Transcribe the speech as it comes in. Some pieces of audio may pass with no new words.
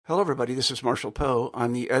Hello, everybody. This is Marshall Poe.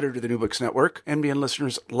 I'm the editor of the New Books Network. NBN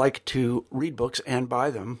listeners like to read books and buy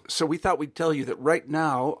them. So we thought we'd tell you that right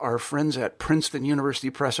now, our friends at Princeton University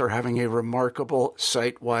Press are having a remarkable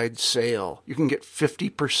site-wide sale. You can get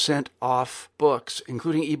 50% off books,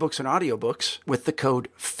 including ebooks and audiobooks, with the code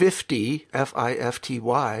 50,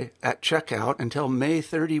 F-I-F-T-Y, at checkout until May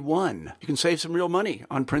 31. You can save some real money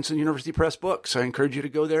on Princeton University Press books. I encourage you to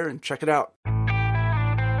go there and check it out.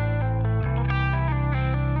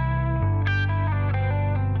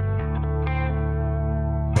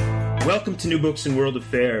 Welcome to New Books and World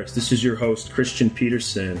Affairs. This is your host, Christian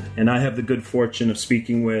Peterson, and I have the good fortune of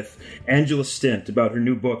speaking with Angela Stint about her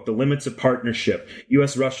new book, The Limits of Partnership,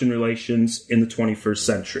 U.S.-Russian Relations in the 21st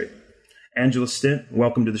Century. Angela Stint,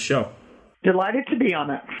 welcome to the show. Delighted to be on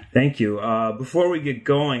it. Thank you. Before we get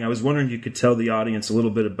going, I was wondering if you could tell the audience a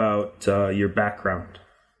little bit about your background.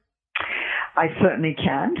 I certainly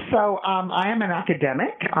can. So I am an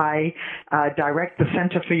academic. I direct the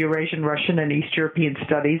Center for Eurasian, Russian, and East European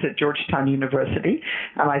Studies at Georgetown University,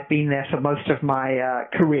 and I've been there for most of my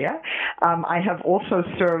career. I have also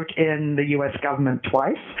served in the U.S. government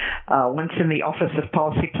twice, once in the Office of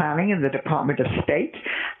Policy Planning in the Department of State,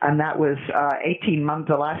 and that was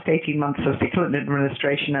the last 18 months of the Clinton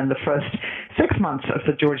administration and the first 6 months of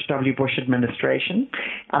the George W. Bush administration.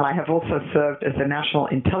 And I have also served as the National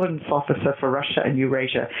Intelligence Officer for Russia and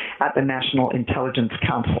Eurasia at the National Intelligence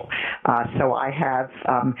Council. So I have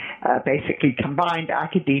basically combined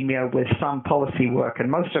academia with some policy work, and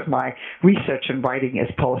most of my research and writing is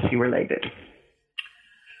policy related.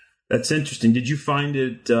 That's interesting. Did you find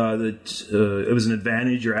it that it was an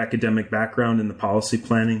advantage, your academic background in the policy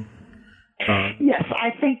planning? Yes,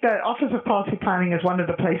 I think the Office of Policy Planning is one of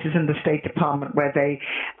the places in the State Department where they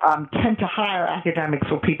tend to hire academics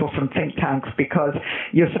or people from think tanks because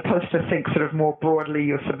you're supposed to think sort of more broadly,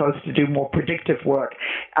 you're supposed to do more predictive work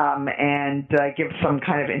and give some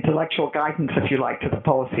kind of intellectual guidance, if you like, to the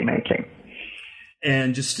policy making.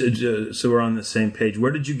 And just so we're on the same page,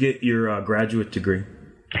 where did you get your graduate degree?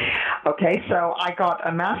 Okay, so I got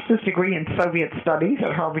a master's degree in Soviet Studies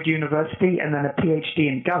at Harvard University and then a PhD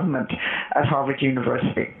in government at Harvard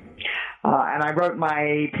University. And I wrote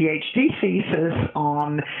my PhD thesis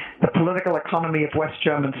on the political economy of West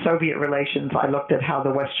German-Soviet relations. I looked at how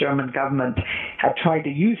the West German government had tried to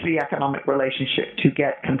use the economic relationship to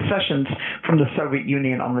get concessions from the Soviet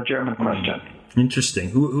Union on the German question. Interesting.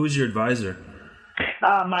 Who was your advisor?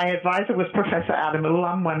 My advisor was Professor Adam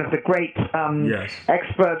Ulam, one of the great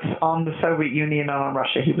experts on the Soviet Union and on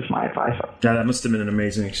Russia. He was my advisor. Yeah, that must have been an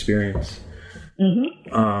amazing experience.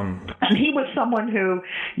 Mm-hmm. And he was someone who,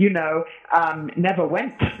 never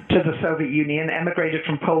went to the Soviet Union, emigrated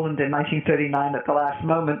from Poland in 1939 at the last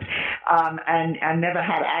moment, and never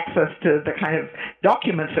had access to the kind of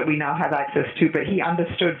documents that we now have access to. But he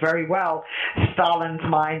understood very well Stalin's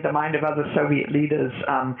mind, the mind of other Soviet leaders,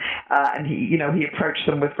 and he approached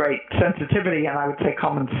them with great sensitivity and I would say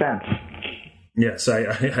common sense. Yes, I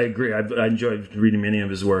agree. I enjoyed reading many of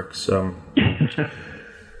his works.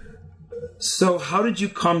 So how did you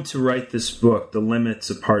come to write this book, The Limits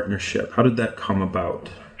of Partnership? How did that come about?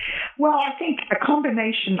 Well, I think a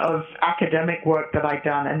combination of academic work that I'd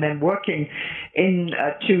done and then working in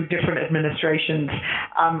two different administrations,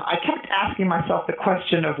 I kept asking myself the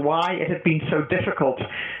question of why it had been so difficult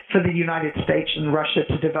for the United States and Russia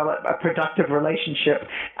to develop a productive relationship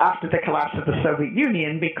after the collapse of the Soviet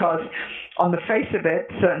Union, because on the face of it,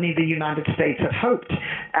 certainly the United States had hoped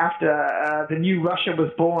after the new Russia was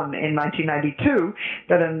born in 1992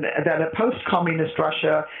 that a post-communist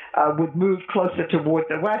Russia would move closer toward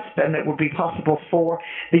the West and it would be possible for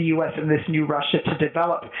the U.S. and this new Russia to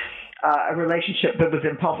develop a relationship that was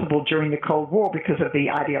impossible during the Cold War because of the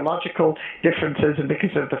ideological differences and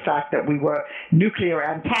because of the fact that we were nuclear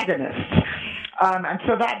antagonists. And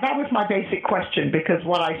so that was my basic question, because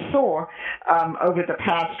what I saw over the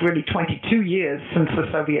past really 22 years since the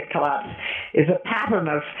Soviet collapse is a pattern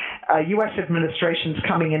of U.S. administrations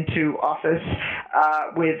coming into office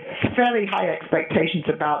with fairly high expectations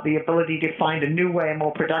about the ability to find a new way, a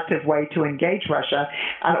more productive way to engage Russia,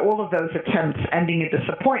 and all of those attempts ending in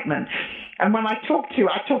disappointment. And when I talked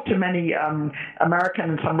to many American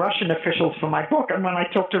and some Russian officials for my book, and when I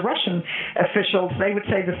talked to Russian officials, they would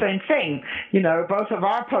say the same thing. Both of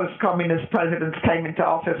our post-communist presidents came into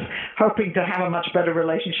office hoping to have a much better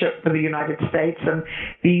relationship with the United States, and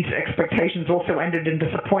these expectations also ended in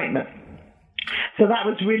disappointment. So that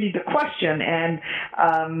was really the question. And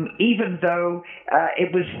even though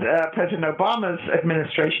it was President Obama's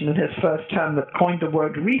administration in his first term that coined the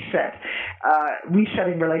word reset,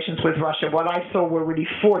 resetting relations with Russia, what I saw were really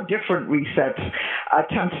 4 different resets,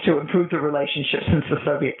 attempts to improve the relationship since the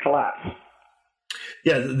Soviet collapse.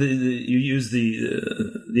 Yeah, you use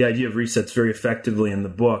the idea of resets very effectively in the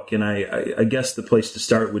book, and I guess the place to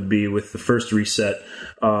start would be with the first reset,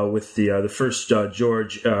 with the first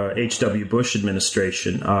George H.W. Bush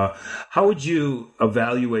administration. How would you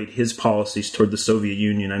evaluate his policies toward the Soviet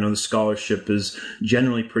Union? I know the scholarship is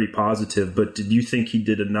generally pretty positive, but did you think he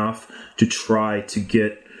did enough to try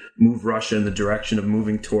to move Russia in the direction of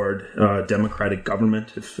moving toward democratic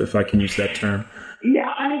government, if I can use that term? Yeah,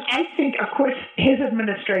 I mean, I think, of course, his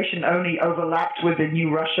administration only overlapped with the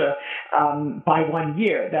new Russia by 1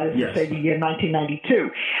 year. That is to say, the year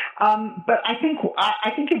 1992. But I think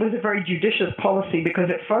it was a very judicious policy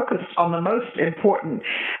because it focused on the most important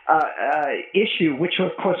issue, which,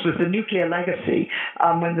 of course, was the nuclear legacy.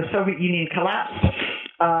 When the Soviet Union collapsed,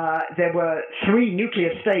 there were 3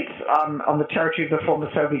 nuclear states on the territory of the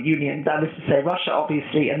former Soviet Union. That is to say, Russia,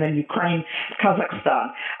 obviously, and then Ukraine,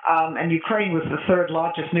 Kazakhstan. And Ukraine was the 3rd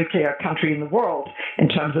largest nuclear country in the world in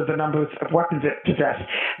terms of the number of weapons it possessed.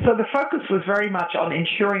 So the focus was very much on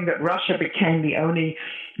ensuring that Russia became the only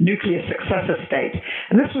nuclear successor state.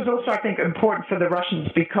 And this was also, I think, important for the Russians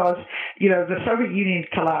because, the Soviet Union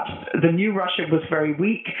collapsed. The new Russia was very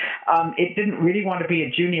weak. It didn't really want to be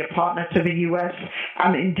a junior partner to the U.S.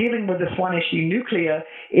 And in dealing with this one issue, nuclear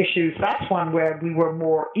issues, that's one where we were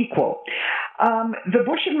more equal. The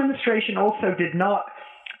Bush administration also did not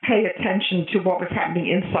pay attention to what was happening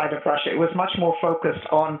inside of Russia. It was much more focused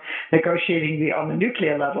on negotiating on the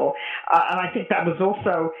nuclear level. And I think that was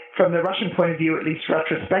also, from the Russian point of view, at least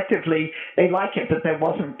retrospectively, they like it that there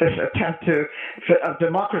wasn't this attempt of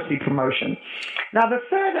democracy promotion. Now, the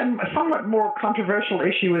third and somewhat more controversial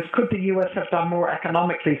issue is, could the U.S. have done more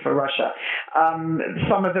economically for Russia?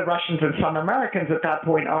 Some of the Russians and some Americans at that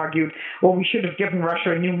point argued, well, we should have given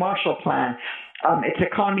Russia a new Marshall Plan. Its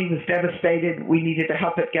economy was devastated. We needed to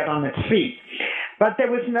help it get on its feet. But there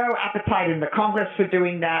was no appetite in the Congress for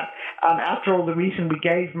doing that. After all, the reason we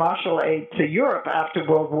gave Marshall aid to Europe after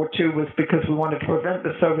World War II was because we wanted to prevent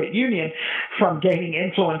the Soviet Union from gaining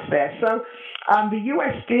influence there. So the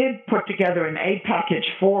U.S. did put together an aid package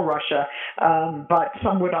for Russia, but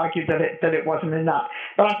some would argue that it wasn't enough.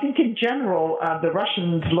 But I think in general, the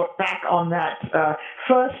Russians look back on that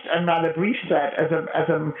first and rather brief set as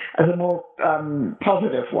a more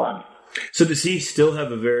positive one. So does he still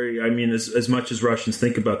have as much as Russians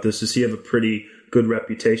think about this, does he have a pretty good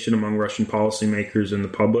reputation among Russian policymakers and the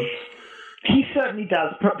public? He certainly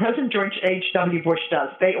does. President George H.W. Bush does.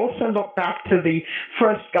 They also look back to the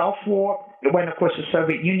first Gulf War, when, of course, the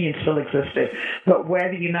Soviet Union still existed, but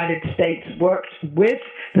where the United States worked with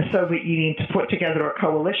the Soviet Union to put together a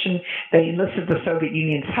coalition. They enlisted the Soviet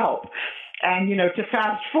Union's help. And, to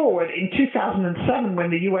fast forward, in 2007, when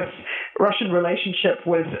the U.S.-Russian relationship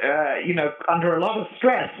was, under a lot of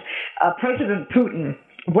stress, President Putin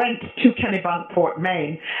went to Kennebunkport,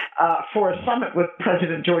 Maine, for a summit with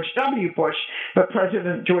President George W. Bush, but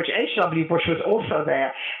President George H.W. Bush was also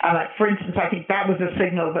there. And for instance, I think that was a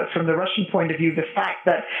signal that from the Russian point of view, the fact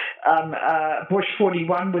that Bush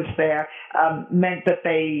 41 was there meant that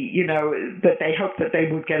they hoped that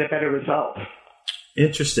they would get a better result.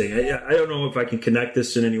 Interesting. I don't know if I can connect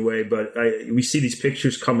this in any way, but we see these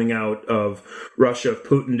pictures coming out of Russia, of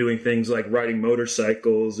Putin doing things like riding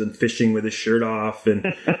motorcycles and fishing with his shirt off. And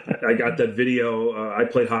I got that video. I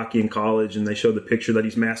played hockey in college, and they showed the picture that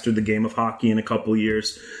he's mastered the game of hockey in a couple of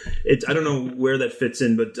years. I don't know where that fits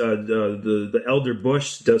in, but the elder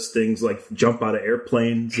Bush does things like jump out of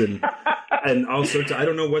airplanes and all sorts of, I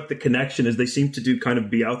don't know what the connection is. They seem to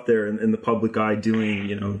be out there in the public eye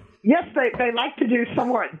doing, Yes, they like to do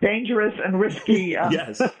somewhat dangerous and risky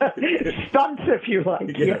yes. stunts, if you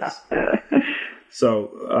like. Yes. Yeah.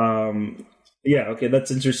 So, okay,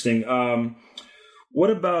 that's interesting.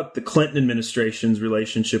 What about the Clinton administration's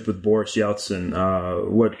relationship with Boris Yeltsin?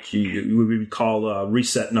 What we would call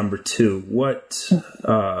reset number 2.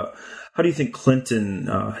 How do you think Clinton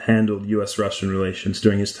handled U.S.-Russian relations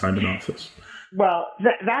during his time in office? Well,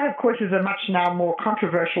 that, of course, is a much now more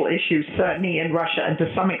controversial issue, certainly in Russia and to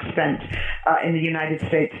some extent in the United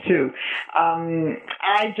States, too.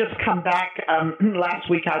 I just come back. Last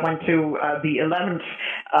week I went to the 11th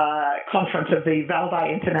conference of the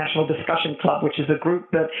Valdai International Discussion Club, which is a group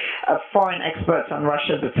that of foreign experts on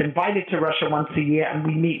Russia that's invited to Russia once a year, and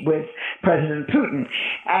we meet with President Putin.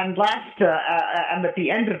 And and at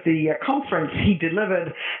the end of the conference, he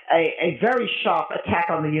delivered a very sharp attack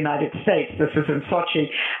on the United States. This is in Sochi,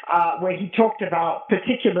 where he talked about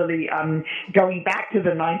particularly going back to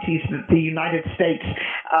the 90s, that the United States,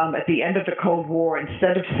 at the end of the Cold War,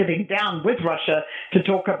 instead of sitting down with Russia to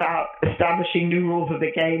talk about establishing new rules of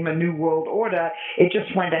the game, a new world order, it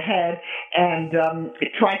just went ahead and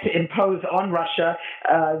it tried to impose on Russia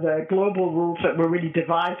the global rules that were really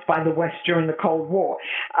devised by the West during the Cold War.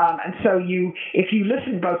 And so if you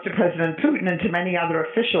listen both to President Putin and to many other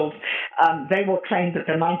officials, they will claim that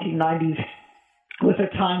the 1990s was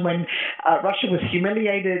a time when Russia was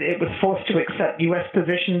humiliated. It was forced to accept U.S.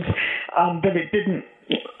 positions that it didn't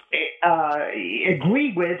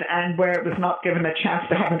agree with, and where it was not given a chance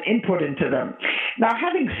to have an input into them. Now,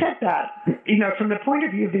 having said that, from the point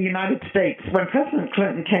of view of the United States, when President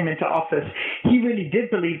Clinton came into office, he really did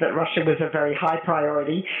believe that Russia was a very high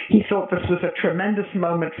priority. He thought this was a tremendous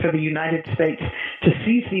moment for the United States to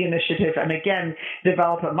seize the initiative and again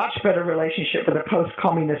develop a much better relationship with a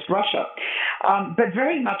post-communist Russia. But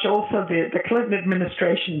very much also the Clinton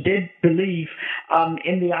administration did believe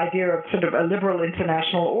in the idea of sort of a liberal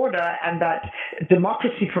international order, and that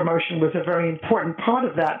democracy promotion was a very important part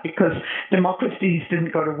of that, because democracies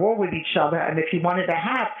didn't go to war with each other, and if you wanted to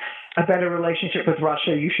have a better relationship with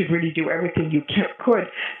Russia, you should really do everything you could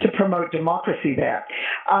to promote democracy there.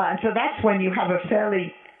 And so that's when you have a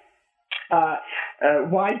fairly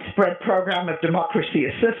widespread program of democracy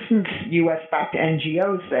assistance, U.S.-backed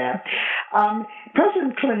NGOs there.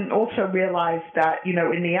 President Clinton also realized that,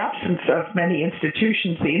 in the absence of many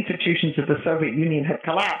institutions, the institutions of the Soviet Union had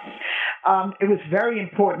collapsed. It was very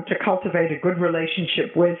important to cultivate a good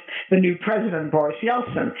relationship with the new president, Boris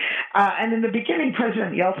Yeltsin. And in the beginning,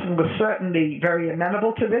 President Yeltsin was certainly very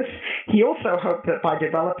amenable to this. He also hoped that by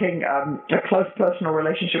developing a close personal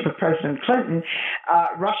relationship with President Clinton,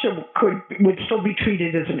 Russia would still be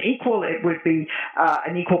treated as an equal. It would be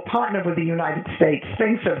an equal partner with the United States.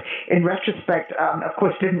 Things have, in retrospect, of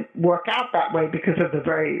course, didn't work out that way because of the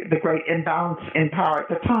great imbalance in power at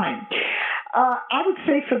the time. I would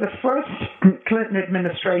say for the first Clinton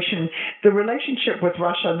administration, the relationship with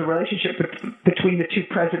Russia and the relationship between the two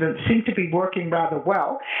presidents seemed to be working rather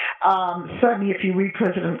well. Certainly, if you read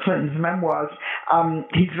President Clinton's memoirs,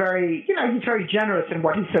 he's very generous in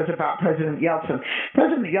what he says about President Yeltsin.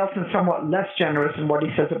 President Yeltsin's somewhat less generous in what he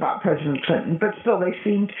says about President Clinton, but still they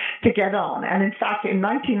seemed to get on. And in fact, in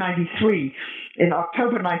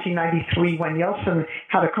October 1993, when Yeltsin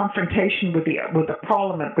had a confrontation with the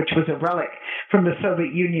parliament, which was a relic from the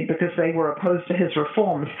Soviet Union because they were opposed to his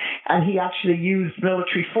reforms, and he actually used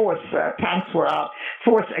military force, tanks were out,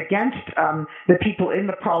 force against the people in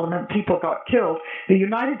the parliament. People got killed. The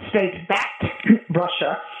United States backed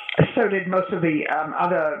Russia, so did most of the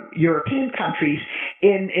other European countries,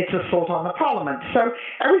 in its assault on the parliament. So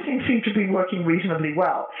everything seemed to be working reasonably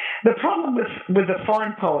well. The problem with the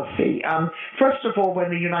foreign policy, first of all, when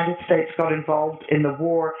the United States got involved in the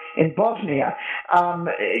war in Bosnia,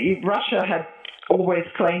 Russia had always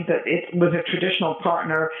claimed that it was a traditional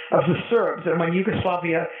partner of the Serbs. And when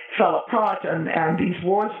Yugoslavia fell apart and these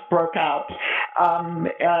wars broke out,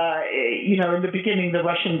 in the beginning, the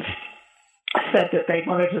Russians said that they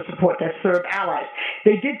wanted to support their Serb allies.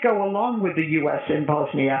 They did go along with the U.S. in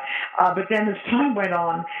Bosnia, but then as time went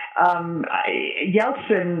on,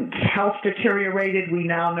 Yeltsin's health deteriorated. We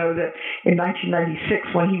now know that in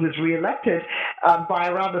 1996, when he was reelected, by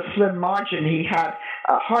a rather slim margin, he had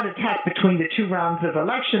a heart attack between the two rounds of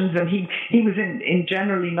elections, and he was in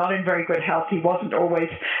generally not in very good health. He wasn't always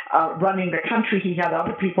running the country. He had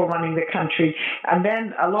other people running the country. And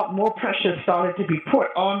then a lot more pressure started to be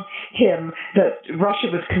put on him that Russia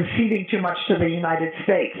was conceding too much to the United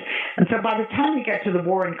States. And so by the time we get to the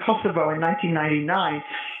war in Kosovo in 1999,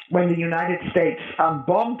 when the United States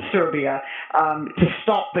bombed Serbia to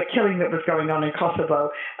stop the killing that was going on in Kosovo,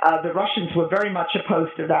 the Russians were very much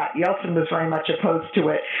opposed to that. Yeltsin was very much opposed to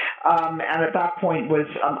it, and at that point was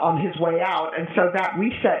on his way out. And so that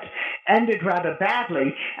reset ended rather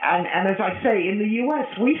badly. And as I say, in the U.S.,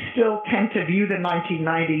 we still tend to view the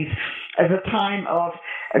 1990s as a time of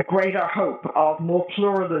a greater hope of more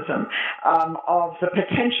pluralism, of the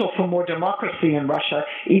potential for more democracy in Russia,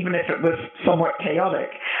 even if it was somewhat chaotic.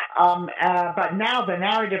 But now the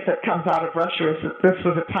narrative that comes out of Russia is that this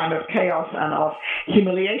was a time of chaos and of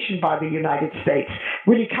humiliation by the United States,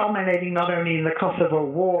 really culminating not only in the Kosovo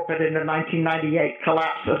War, but in the 1998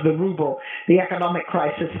 collapse of the ruble, the economic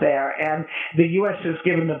crisis there, and the U.S. is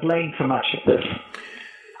given the blame for much of this.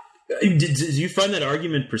 Do you find that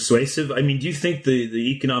argument persuasive? I mean, do you think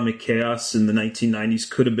the economic chaos in the 1990s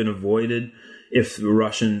could have been avoided if the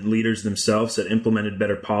Russian leaders themselves had implemented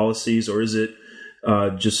better policies, or is it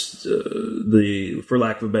just for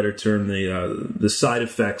lack of a better term, the side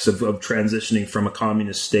effects of transitioning from a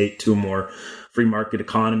communist state to a more free market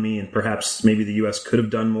economy, and perhaps maybe the U.S. could have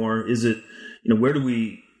done more? Is it, where do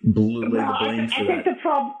we lay the blame for that? I think the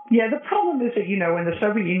problem is that, when the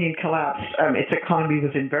Soviet Union collapsed, its economy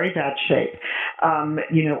was in very bad shape.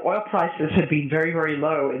 Oil prices had been very, very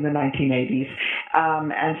low in the 1980s.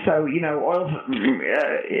 And so,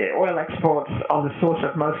 oil exports are the source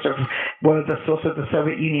of were the source of the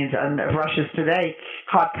Soviet Union's and of Russia's today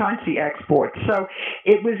hard currency exports. So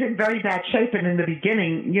it was in very bad shape. And in the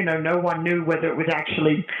beginning, no one knew whether it would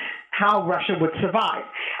actually how Russia would survive.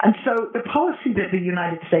 And so the policy that the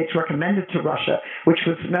United States recommended to Russia, which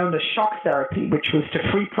was known as shock therapy, which was to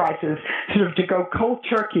free prices, sort of to go cold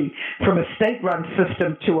turkey from a state-run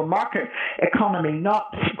system to a market economy,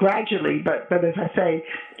 not gradually, but as I say,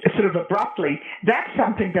 sort of abruptly, that's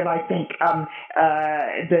something that I think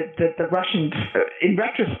that the Russians, in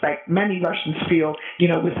retrospect, many Russians feel,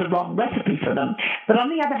 was the wrong recipe for them. But on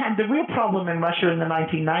the other hand, the real problem in Russia in the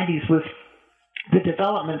 1990s was the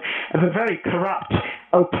development of a very corrupt,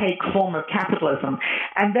 opaque form of capitalism.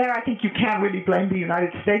 And there I think you can't really blame the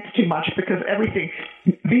United States too much, because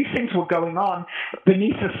these things were going on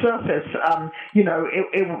beneath the surface.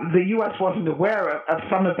 The U.S. wasn't aware of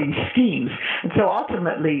some of these schemes. And so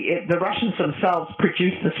ultimately, the Russians themselves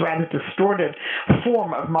produced this rather distorted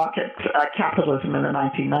form of market capitalism in the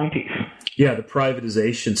 1990s. Yeah, the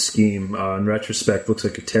privatization scheme, in retrospect, looks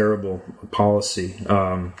like a terrible policy.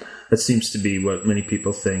 That seems to be what many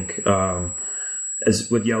people think, as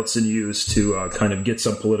what Yeltsin used to kind of get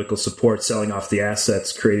some political support, selling off the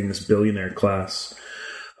assets, creating this billionaire class.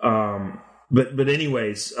 But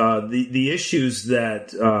anyways, the issues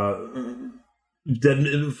that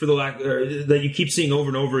that you keep seeing over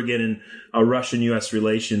and over again in Russian-U.S.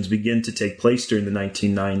 relations begin to take place during the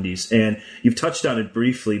 1990s, and you've touched on it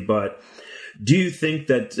briefly, but do you think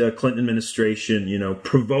that Clinton administration,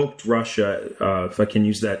 provoked Russia, if I can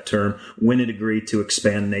use that term, when it agreed to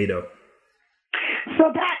expand NATO?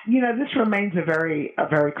 So that, this remains a very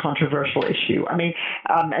controversial issue. I mean,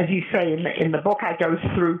 as you say in the book, I go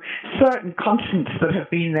through certain constants that have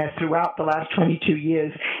been there throughout the last 22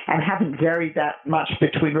 years and haven't varied that much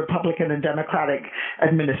between Republican and Democratic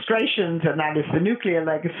administrations, and that is the nuclear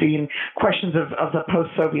legacy and questions of the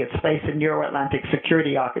post-Soviet space and Euro-Atlantic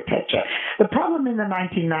security architecture. The problem in the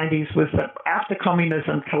 1990s was that after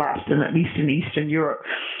communism collapsed, and at least in Eastern Europe,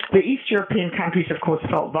 the East European countries, of course,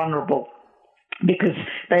 felt vulnerable, because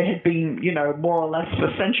they had been, more or less for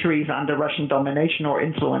centuries under Russian domination or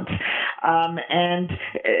influence. And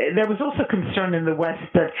there was also concern in the West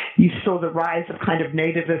that you saw the rise of kind of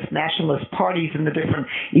nativist nationalist parties in the different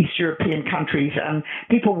East European countries, and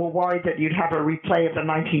people were worried that you'd have a replay of the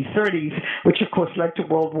 1930s, which of course led to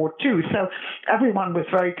World War II. So everyone was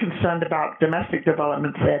very concerned about domestic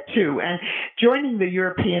developments there too. And joining the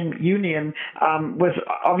European Union was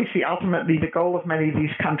obviously ultimately the goal of many of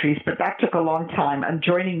these countries, but that took a long time, and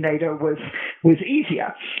joining NATO was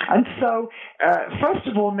easier. And so, first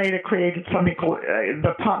of all, NATO created something called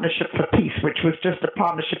the Partnership for Peace, which was just a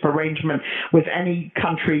partnership arrangement with any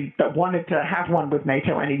country that wanted to have one with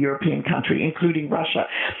NATO, any European country, including Russia.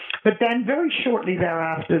 But then very shortly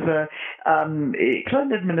thereafter, the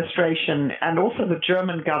Clinton administration and also the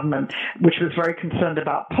German government, which was very concerned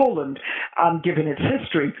about Poland, given its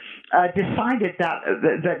history, decided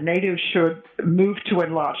that NATO should move to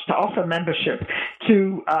enlarge, to offer membership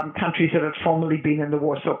to countries that had formerly been in the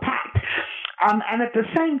Warsaw Pact. And at the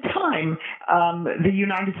same time, the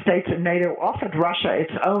United States and NATO offered Russia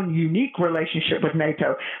its own unique relationship with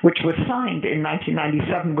NATO, which was signed in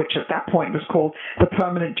 1997, which at that point was called the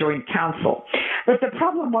Permanent Joint Council. But the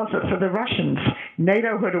problem was that for the Russians,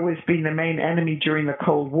 NATO had always been the main enemy during the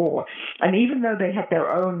Cold War. And even though they had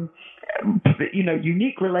their own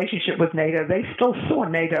unique relationship with NATO, they still saw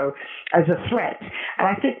NATO as a threat. And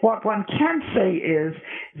I think what one can say is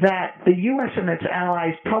that the U.S. and its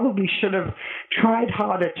allies probably should have tried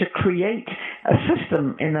harder to create a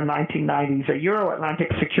system in the 1990s, a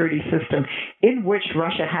Euro-Atlantic security system in which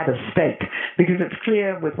Russia had a stake. Because it's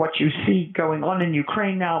clear with what you see going on in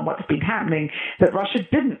Ukraine now and what's been happening that Russia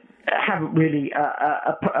didn't have really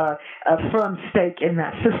a firm stake in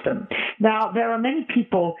that system. Now, there are many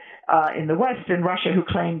people in the West, in Russia, who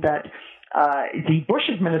claim that the Bush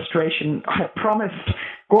administration had promised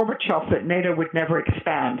Gorbachev that NATO would never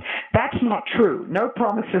expand. That's not true. No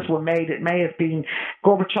promises were made. It may have been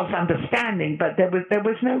Gorbachev's understanding, but there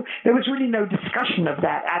was really no discussion of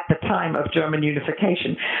that at the time of German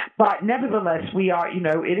unification. But nevertheless,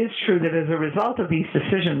 it is true that as a result of these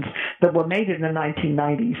decisions that were made in the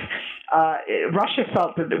 1990s, Russia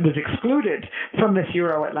felt that it was excluded from this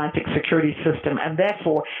Euro-Atlantic security system, and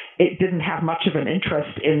therefore it didn't have much of an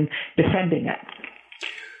interest in defending it.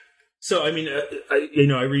 So, I mean,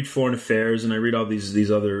 I read Foreign Affairs and I read all these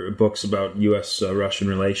other books about U.S.-Russian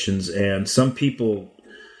relations, and some people,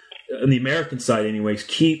 on the American side anyways,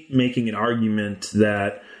 keep making an argument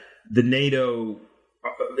that the NATO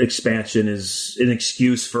expansion is an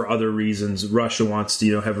excuse for other reasons. Russia wants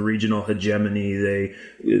to, have a regional hegemony. They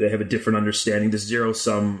have a different understanding, this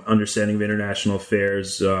zero-sum understanding of international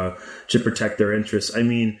affairs to protect their interests. I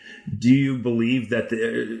mean, do you believe that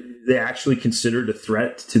they actually considered a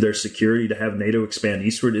threat to their security to have NATO expand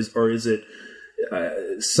eastward, or is it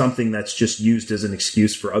something that's just used as an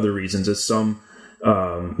excuse for other reasons, as some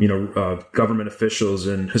government officials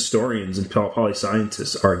and historians and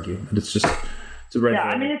poli-scientists argue? It's just it's a red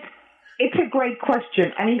I mean, it's a great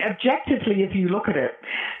question. I mean, objectively, if you look at it,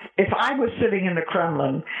 if I was sitting in the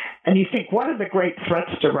Kremlin and you think, what are the great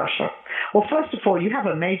threats to Russia? Well, first of all, you have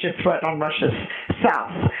a major threat on Russia's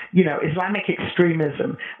south, Islamic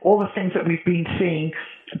extremism, all the things that we've been seeing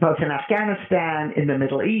both in Afghanistan, in the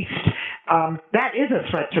Middle East. That is a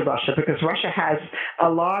threat to Russia because Russia has a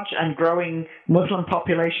large and growing Muslim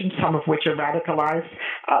population, some of which are radicalized,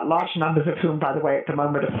 large numbers of whom, by the way, at the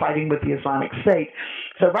moment are fighting with the Islamic State.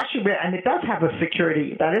 So Russia, and it does have that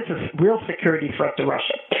is a real security threat to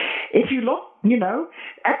Russia. If you look,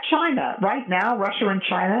 at China, right now, Russia and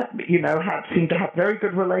China, seem to have very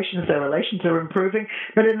good relations. Their relations are improving.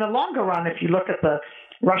 But in the longer run, if you look at the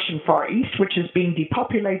Russian Far East, which is being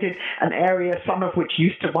depopulated, an area some of which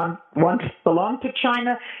used to once belong to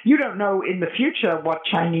China. You don't know in the future what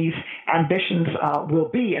Chinese ambitions will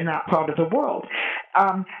be in that part of the world.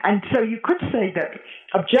 And so you could say that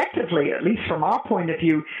objectively, at least from our point of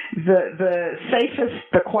view, the safest,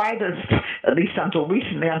 the quietest, at least until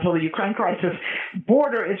recently, until the Ukraine crisis,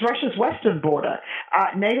 border is Russia's western border.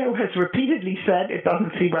 NATO has repeatedly said it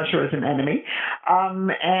doesn't see Russia as an enemy,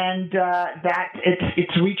 and that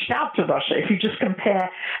it's reached out to Russia. If you just compare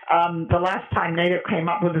the last time NATO came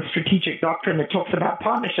up with a strategic doctrine that talks about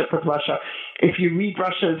partnership with Russia, if you read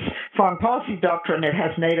Russia's foreign policy doctrine, it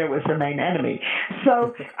has NATO as the main enemy.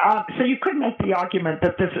 So you could make the argument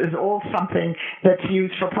that this is all something that's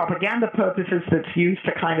used for propaganda purposes, that's used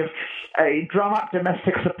to kind of drum up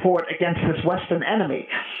domestic support against this Western enemy.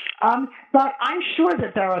 But I'm sure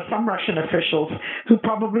that there are some Russian officials who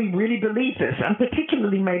probably really believe this, and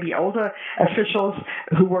particularly maybe older officials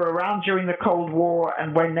who were around during the Cold War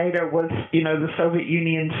and when NATO was, the Soviet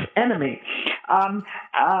Union's enemy.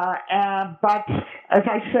 But as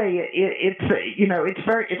I say,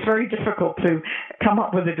 it's very difficult to come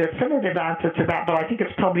up with a definitive answer to that. But I think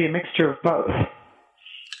it's probably a mixture of both.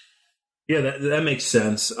 Yeah, that makes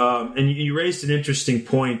sense. And you raised an interesting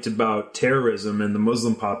point about terrorism and the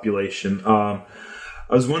Muslim population.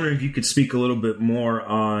 I was wondering if you could speak a little bit more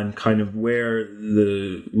on kind of where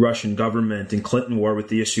the Russian government and Clinton were with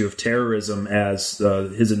the issue of terrorism as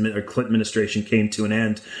Clinton administration came to an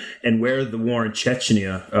end, and where the war in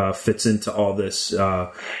Chechnya fits into all this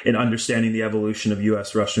in understanding the evolution of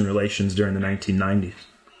U.S.-Russian relations during the 1990s.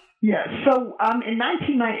 Yeah, so in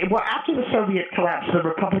 1990, after the Soviet collapse, the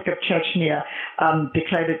Republic of Chechnya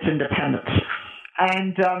declared its independence.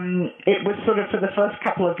 And it was sort of for the first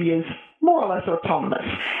couple of years more or less autonomous.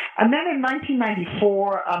 And then in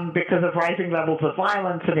 1994, because of rising levels of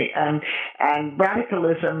violence and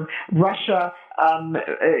radicalism, Russia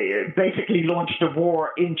basically launched a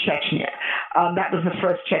war in Chechnya. That was the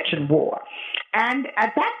first Chechen war. And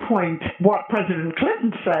at that point, what President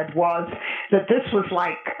Clinton said was that this was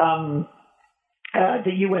like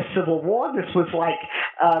the U.S. Civil War. This was like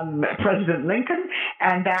President Lincoln,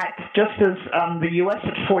 and that just as the U.S.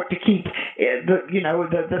 had fought to keep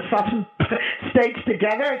the southern states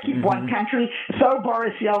together, keep one country, so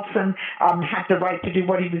Boris Yeltsin had the right to do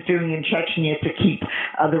what he was doing in Chechnya to keep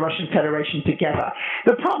the Russian Federation together.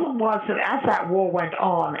 The problem was that as that war went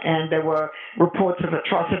on, and there were reports of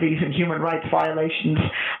atrocities and human rights violations,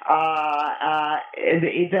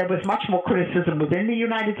 there was much more criticism within the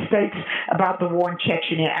United States about the war in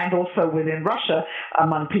Chechnya, and also within Russia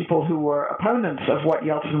among people who were opponents of what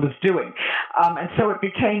Yeltsin was doing. And so it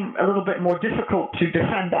became a little bit more difficult to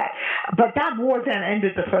defend that. But that war then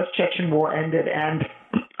ended, the first Chechen war ended, and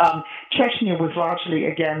Chechnya was largely,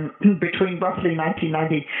 again, between roughly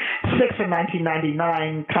 1996 and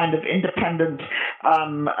 1999, kind of independent,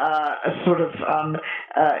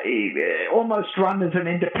 almost run as an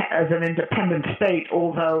independent state,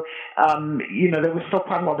 although, there was still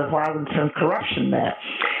quite a lot of violence and corruption there.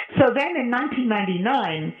 So then in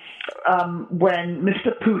 1999, when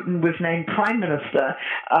Mr. Putin was named prime minister,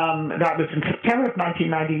 that was in September of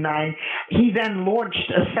 1999, he then launched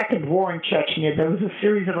a second war in Chechnya. There was a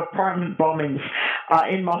series of apartment bombings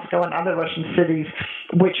in Moscow and other Russian cities,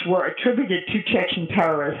 which were attributed to Chechen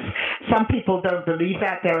terrorists. Some people don't believe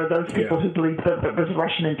that. There are those people who believe that it was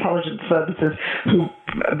Russian intelligence services who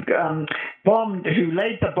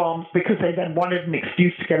laid the bombs because they then wanted an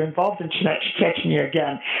excuse to get involved in Chechnya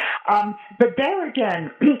again. But there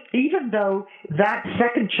again, even though that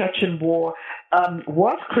second Chechen war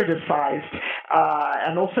was criticized,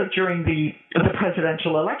 and also during the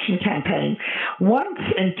presidential election campaign, once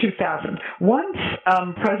in 2000,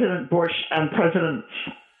 President Bush and President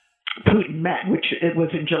Putin met, which it was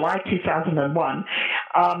in July 2001,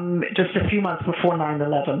 just a few months before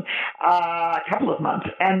 9/11, a couple of months,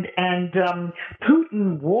 and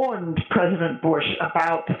Putin warned President Bush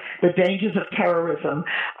about the dangers of terrorism,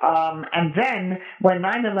 and then when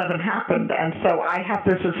 9/11 happened, and so I have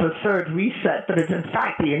this as a third reset, but it's in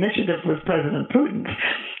fact the initiative was President Putin's.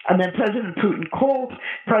 And then President Putin called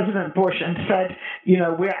President Bush and said,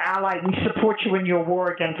 we're allied, we support you in your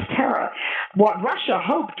war against terror. What Russia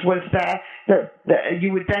hoped was that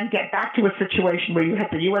you would then get back to a situation where you had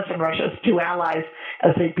the U.S. and Russia as two allies,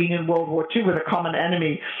 as they'd been in World War II, with a common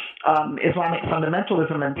enemy, Islamic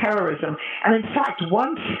fundamentalism and terrorism. And in fact,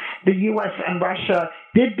 once the U.S. and Russia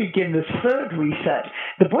did begin this third reset,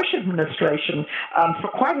 the Bush administration, for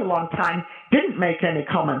quite a long time, didn't make any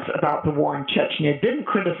comments about the war in Chechnya, didn't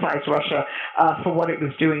criticize Russia for what it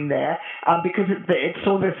was doing there, because it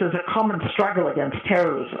saw this as a common struggle against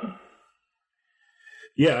terrorism.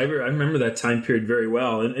 Yeah, I remember that time period very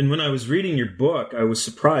well. And when I was reading your book, I was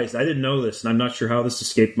surprised. I didn't know this, and I'm not sure how this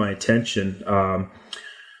escaped my attention.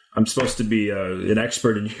 I'm supposed to be an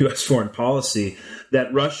expert in U.S. foreign policy,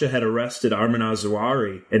 that Russia had arrested Armin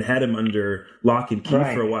Zawahiri and had him under lock and key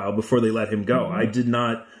for a while before they let him go. I did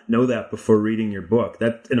not know that before reading your book.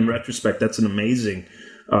 That, in retrospect, that's an amazing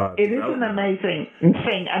it is an amazing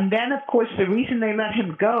thing. And then, of course, the reason they let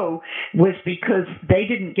him go was because they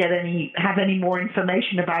didn't have any more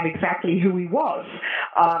information about exactly who he was.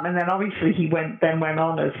 And then, obviously, he went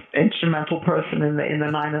on as instrumental person in the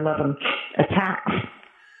 9/11 attacks.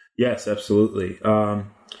 Yes, absolutely.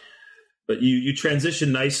 But you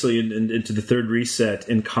transition nicely into the third reset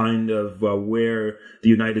in kind of where the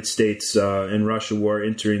United States and Russia were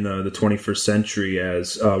entering the 21st century,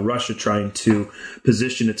 as Russia trying to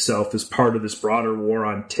position itself as part of this broader war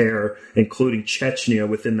on terror, including Chechnya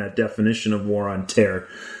within that definition of war on terror.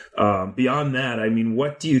 Beyond that, I mean,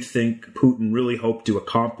 what do you think Putin really hoped to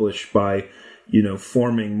accomplish by,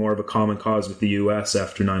 forming more of a common cause with the U.S.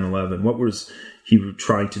 after 9/11? What was he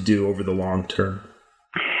trying to do over the long term?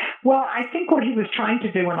 Well, I think what he was trying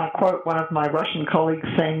to do, and I quote one of my Russian colleagues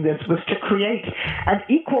saying this, was to create an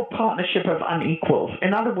equal partnership of unequals.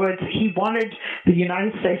 In other words, he wanted the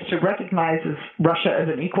United States to recognize Russia as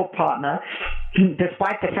an equal partner,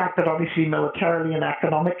 despite the fact that obviously militarily and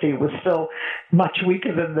economically it was still much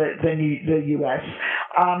weaker than the U.S.,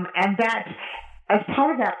 and that as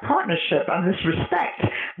part of that partnership and this respect,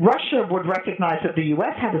 Russia would recognize that the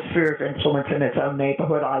U.S. had a sphere of influence in its own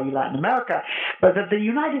neighborhood, i.e. Latin America, but that the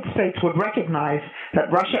United States would recognize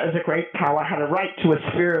that Russia as a great power had a right to a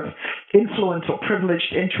sphere of influence or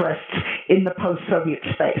privileged interests in the post-Soviet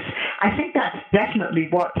space. I think that's definitely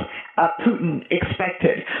what Putin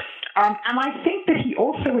expected. And I think that he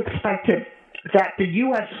also expected that the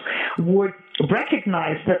U.S. would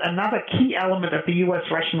recognized that another key element of the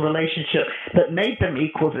U.S.-Russian relationship that made them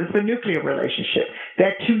equals is the nuclear relationship.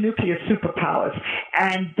 They're two nuclear superpowers.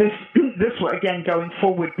 And this again, going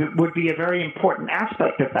forward, would be a very important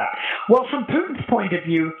aspect of that. Well, from Putin's point of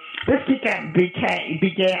view, this began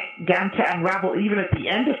to unravel even at the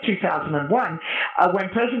end of 2001 when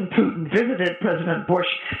President Putin visited President Bush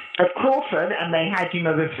at Crawford, and they had,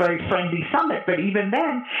 this very friendly summit. But even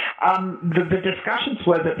then, the discussions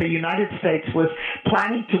were that the United States was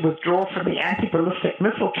planning to withdraw from the Anti-Ballistic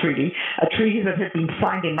Missile Treaty, a treaty that had been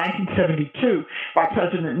signed in 1972 by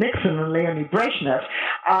President Nixon and Leonid Brezhnev,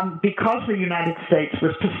 because the United States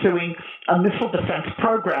was pursuing a missile defense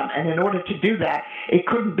program, and in order to do that, it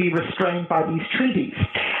couldn't be restrained by these treaties.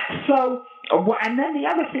 So, and then the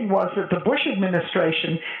other thing was that the Bush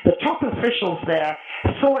administration, the top officials there,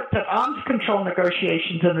 thought that arms control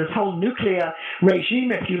negotiations and this whole nuclear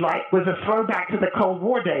regime, if you like, was a throwback to the Cold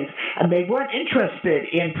War days, and they weren't interested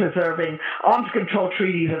in preserving arms control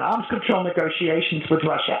treaties and arms control negotiations with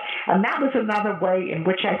Russia. And that was another way in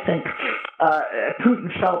which I think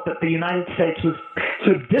Putin felt that the United States was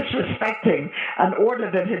sort of disrespecting an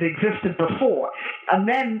order that had existed before. And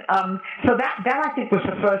then, so that I think was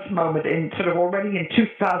the first moment in sort of already in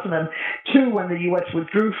 2002 when the U.S.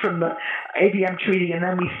 withdrew from the ABM treaty, and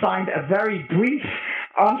then we signed a very brief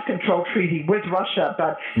arms control treaty with Russia,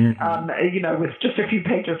 but, was just a few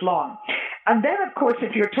pages long. And then, of course,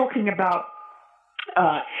 if you're talking about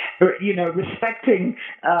respecting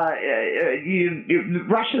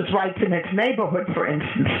Russia's rights in its neighborhood, for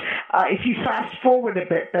instance. If you fast forward a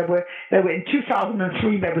bit, there were in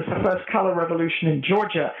 2003 there was the first color revolution in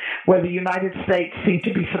Georgia, where the United States seemed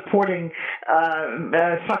to be supporting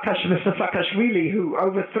Mr. Saakashvili, who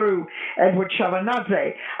overthrew Edward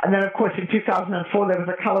Shevardnadze. And then, of course, in 2004 there was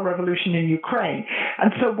a color revolution in Ukraine.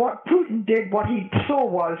 And so what Putin did, what he saw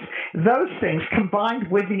was those things combined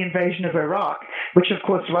with the invasion of Iraq, which of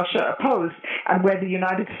course Russia opposed, and where the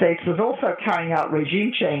United States was also carrying out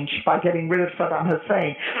regime change by getting rid of Saddam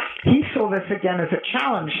Hussein. He saw this again as a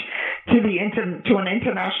challenge to an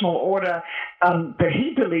international order that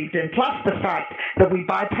he believed in, plus the fact that we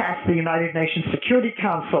bypassed the United Nations Security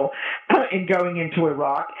Council in going into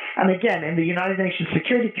Iraq. And again, in the United Nations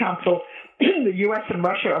Security Council, the U.S. and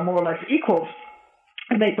Russia are more or less equals,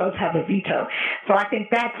 and they both have a veto. So I think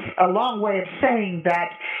that's a long way of saying that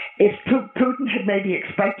if Putin had maybe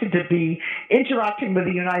expected to be interacting with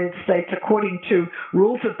the United States according to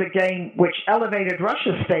rules of the game which elevated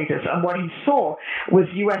Russia's status, and what he saw was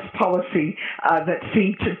U.S. policy that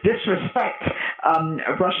seemed to disrespect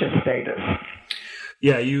Russia's status.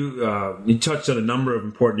 Yeah, you touched on a number of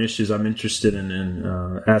important issues I'm interested in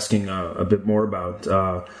asking a bit more about.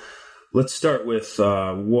 Let's start with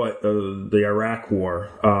the Iraq War.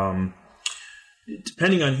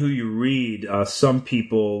 Depending on who you read, some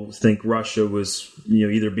people think Russia was,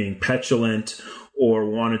 either being petulant or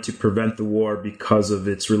wanted to prevent the war because of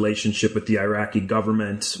its relationship with the Iraqi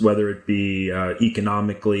government, whether it be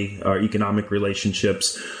economic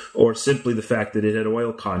relationships, or simply the fact that it had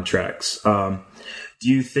oil contracts. Do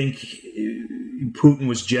you think Putin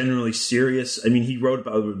was generally serious? I mean, he wrote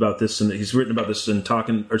about this, and he's written about this and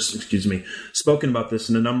spoken about this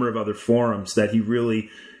in a number of other forums, that he really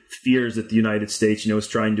fears that the United States, is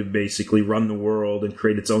trying to basically run the world and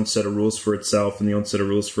create its own set of rules for itself and the own set of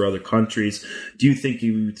rules for other countries. Do you think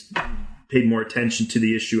he paid more attention to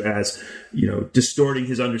the issue as, distorting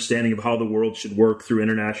his understanding of how the world should work through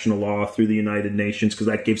international law, through the United Nations, because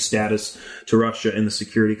that gave status to Russia in the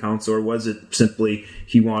Security Council? Or was it simply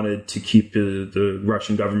he wanted to keep the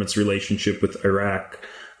Russian government's relationship with Iraq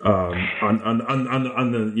on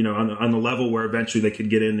the level where eventually they could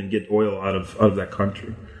get in and get oil out of that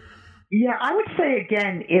country? Yeah, I would say,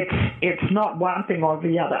 again, it's not one thing or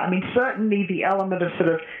the other. I mean, certainly the element of sort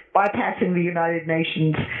of bypassing the United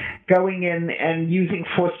Nations, going in and using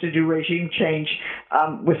force to do regime change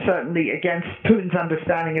was certainly against Putin's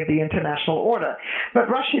understanding of the international order. But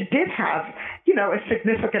Russia did have, a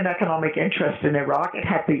significant economic interest in Iraq. It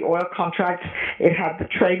had the oil contracts. It had the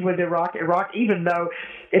trade with Iraq. Even though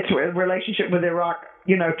its relationship with Iraq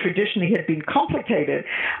traditionally had been complicated,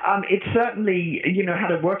 it certainly,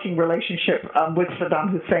 had a working relationship with Saddam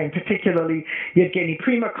Hussein, particularly Yevgeny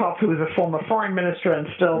Primakov, who was a former foreign minister and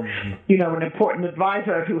still, an important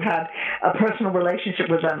advisor who had a personal relationship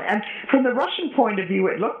with them. And from the Russian point of view,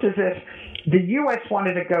 it looked as if the U.S.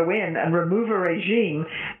 wanted to go in and remove a regime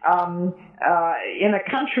in a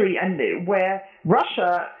country and where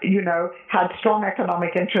Russia, had strong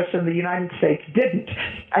economic interests and the United States didn't.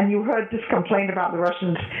 And you heard this complaint about the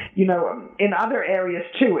Russians, in other areas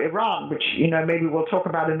too, Iran, which, maybe we'll talk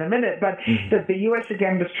about in a minute, but that the U.S.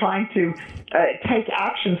 again was trying to take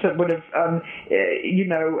actions that would have,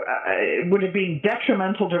 would have been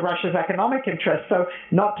detrimental to Russia's economic interests, so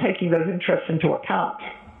not taking those interests into account.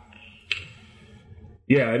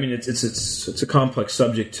 Yeah, I mean, it's a complex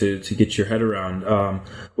subject to get your head around.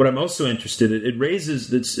 What I'm also interested in,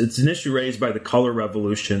 it's an issue raised by the color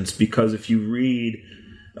revolutions, because if you read,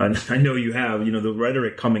 and I know you have, the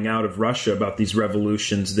rhetoric coming out of Russia about these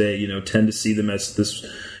revolutions, they, tend to see them as this,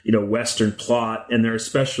 Western plot. And there are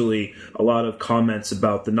especially a lot of comments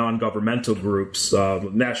about the non-governmental groups.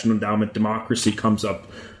 National Endowment Democracy comes up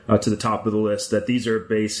to the top of the list, that these are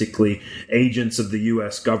basically agents of the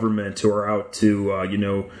U.S. government who are out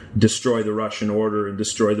to, destroy the Russian order and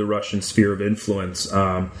destroy the Russian sphere of influence.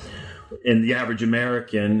 And the average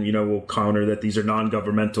American, will counter that these are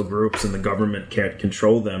non-governmental groups and the government can't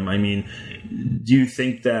control them. I mean, do you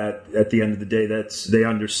think that at the end of the day they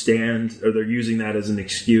understand, or they're using that as an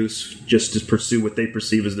excuse just to pursue what they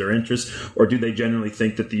perceive as their interests? Or do they generally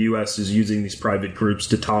think that the U.S. is using these private groups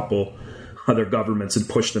to topple other governments and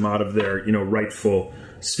push them out of their, rightful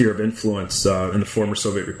sphere of influence in the former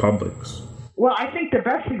Soviet republics? Well, I think the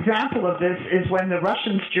best example of this is when the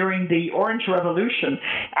Russians, during the Orange Revolution,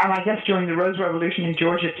 and I guess during the Rose Revolution in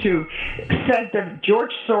Georgia too, said that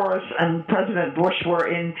George Soros and President Bush were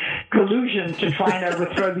in collusion to try and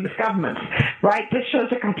overthrow these governments, right? This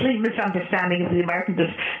shows a complete misunderstanding of the American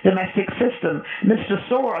domestic system. Mr.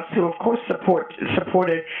 Soros, who of course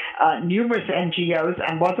supported numerous NGOs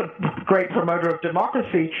and was a great promoter of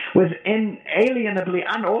democracy, was inalienably,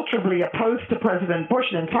 unalterably opposed to President Bush,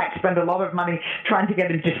 and in fact spent a lot of money trying to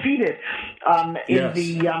get him defeated in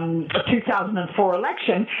the 2004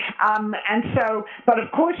 election. But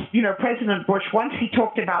of course, President Bush, once he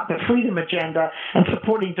talked about the freedom agenda and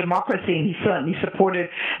supporting democracy, and he certainly supported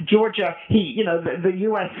Georgia, the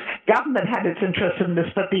U.S. government had its interest in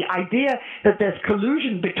this, but the idea that there's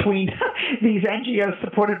collusion between these NGOs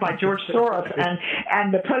supported by George Soros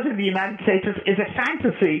and the President of the United States is a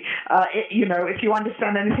fantasy, if you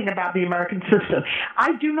understand anything about the American system.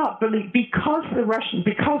 I do not believe, because the Russian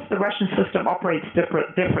system operates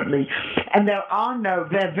differently, and there are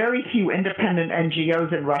very few independent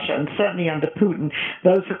NGOs in Russia, and certainly under Putin,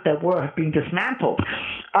 those that there were have been dismantled.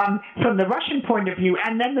 From the Russian point of view,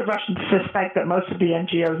 and then the Russians suspect that most of the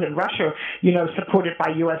NGOs in Russia, supported by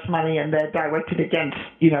U.S. money, and they're directed against,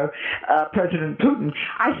 President Putin.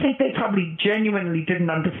 I think they probably genuinely didn't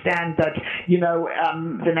understand that,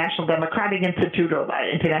 the National Democratic Institute or the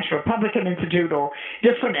International Republican Institute or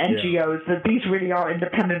different NGOs, that these really are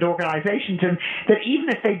independent organizations, and that even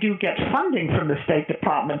if they do get funding from the State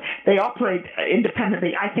Department, they operate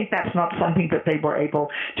independently. I think that's not something that they were able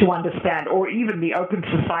to understand, or even the Open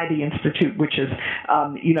Society Institute, which is,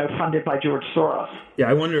 funded by George Soros. Yeah,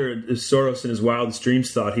 I wonder if Soros in his wildest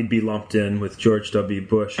dreams thought he'd be lumped in with George W.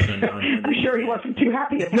 Bush. I'm sure he wasn't too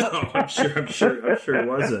happy about that. No, I'm sure he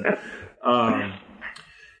wasn't.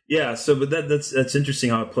 Yeah, but that's interesting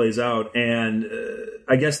how it plays out, and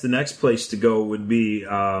I guess the next place to go would be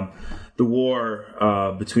the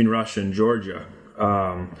war between Russia and Georgia.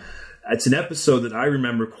 It's an episode that I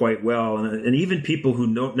remember quite well, and even people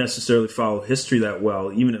who don't necessarily follow history that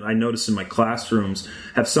well, even I notice in my classrooms,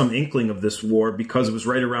 have some inkling of this war because it was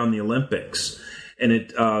right around the Olympics. And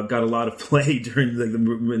it got a lot of play during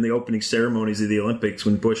in the opening ceremonies of the Olympics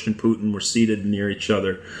when Bush and Putin were seated near each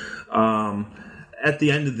other. At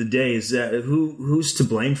the end of the day, is that who's to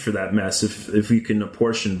blame for that mess? If we can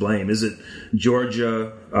apportion blame, is it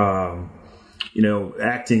Georgia,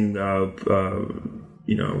 acting,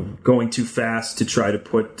 going too fast to try to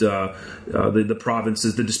put the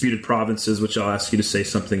provinces, the disputed provinces, which I'll ask you to say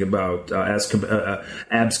something about,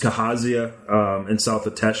 Abkhazia and South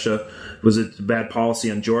Ossetia? Was it bad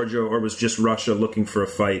policy on Georgia, or was just Russia looking for a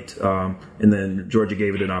fight, and then Georgia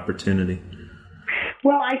gave it an opportunity?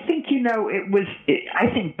 Well, I think, I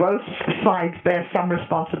think both sides bear some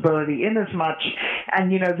responsibility in as much,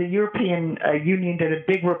 and, the European Union did a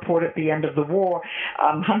big report at the end of the war,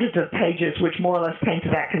 hundreds of pages, which more or less came to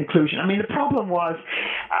that conclusion. I mean, the problem was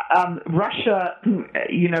Russia,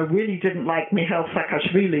 really didn't like Mikhail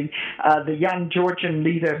Saakashvili, the young Georgian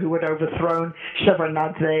leader who had overthrown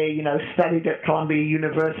Shevardnadze, studied at Columbia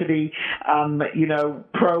University,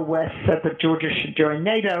 pro-West, said that Georgia should join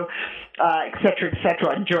NATO, et cetera, et cetera.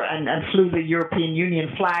 etc., and flew the European Union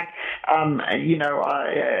flag,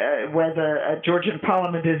 where the Georgian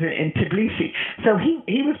parliament is in Tbilisi. So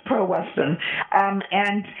he was pro-Western. And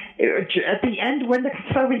at the end, when the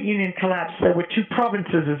Soviet Union collapsed, there were two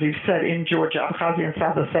provinces, as you said, in Georgia, Abkhazia and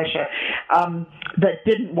South Ossetia, that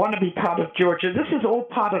didn't want to be part of Georgia. This is all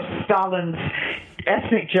part of Stalin's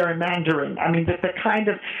ethnic gerrymandering. I mean,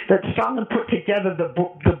 that Stalin put together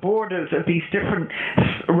the borders of these different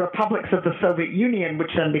republics of the Soviet Union,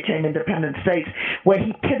 which then became independent states, where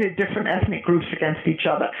he pitted different ethnic groups against each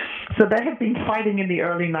other. So they had been fighting in the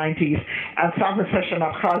early 90s, and South Ossetia and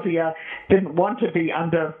Abkhazia didn't want to be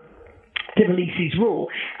under Tbilisi's rule,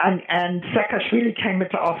 and Saakashvili came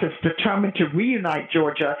into office determined to reunite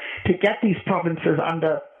Georgia, to get these provinces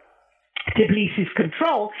under Tbilisi's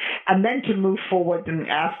control, and then to move forward and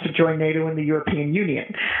ask to join NATO and the European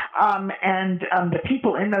Union. The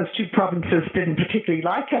people in those two provinces didn't particularly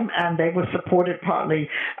like him, and they were supported partly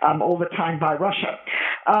all the time by Russia.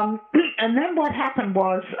 And then what happened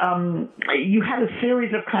was you had a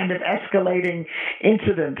series of kind of escalating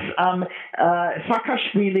incidents.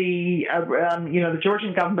 Saakashvili, the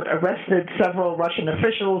Georgian government arrested several Russian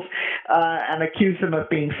officials and accused them of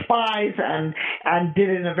being spies, and did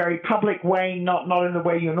it in a very public way, not in the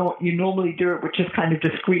way you normally do it, which is kind of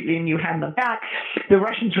discreetly and you hand them back. The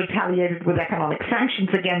Russians retaliated with economic sanctions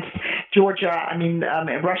against Georgia. I mean,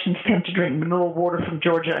 Russians tend to drink mineral water from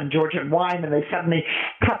Georgia and Georgian wine, and they suddenly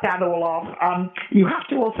cut that all off. You have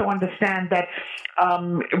to also understand that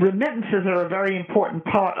remittances are a very important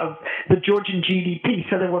part of the Georgian GDP.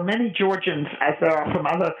 So there were many Georgians, as there are from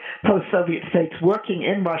other post-Soviet states, working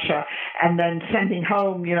in Russia and then sending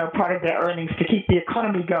home, part of their earnings to keep the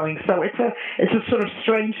economy going. So it's a sort of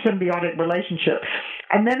strange symbiotic relationship.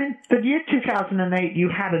 And then in the year 2008, you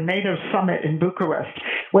had a NATO summit in Bucharest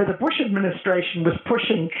where the Bush administration was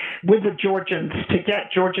pushing with the Georgians to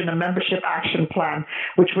get Georgia a membership action plan,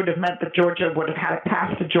 which would have meant that Georgia would have had a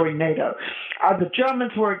path to join NATO. The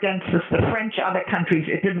Germans were against this, the French, other countries.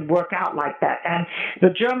 It didn't work out like that. And the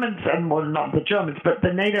Germans, not the Germans, but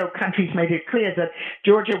the NATO countries made it clear that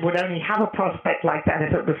Georgia would only have a prospect like that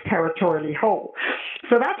if it was territorially whole.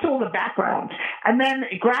 So that's all the background. And then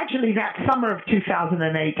gradually that summer of 2008,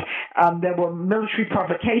 there were military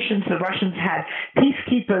provocations. The Russians had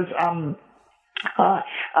peacekeepers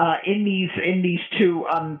in these two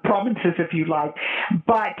provinces, if you like,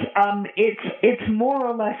 but it's more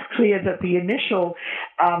or less clear that the initial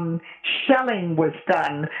shelling was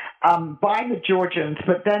done by the Georgians,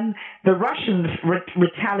 but then the Russians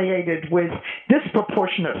retaliated with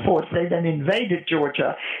disproportionate force. They then invaded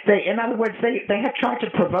Georgia. In other words, they had tried to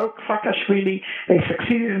provoke Saakashvili. They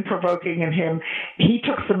succeeded in provoking him. He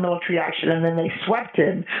took some military action, and then they swept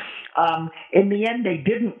in. In the end, they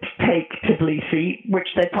didn't take Tbilisi, which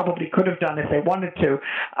they probably could have done if they wanted to.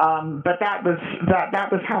 But that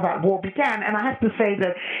was how that war began. And I have to say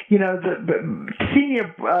that, the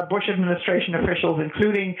senior Bush administration officials,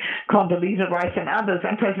 including Condoleezza Rice and others,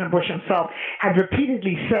 and President Bush himself, had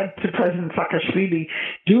repeatedly said to President Saakashvili,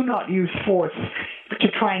 do not use force to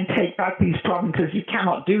try and take back these provinces. You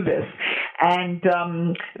cannot do this. And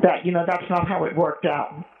that's not how it worked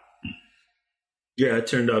out. Yeah, it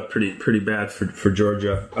turned out pretty bad for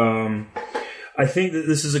Georgia. I think that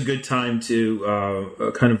this is a good time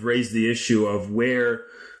to kind of raise the issue of where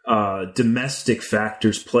domestic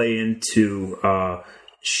factors play into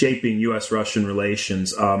shaping U.S.-Russian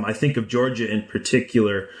relations. I think of Georgia in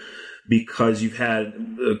particular because you've had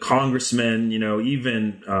congressmen,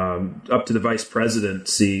 even up to the vice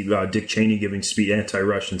presidency, Dick Cheney giving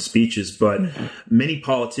anti-Russian speeches, but many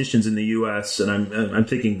politicians in the U.S., and I'm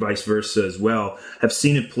thinking vice versa as well, have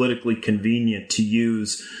seen it politically convenient to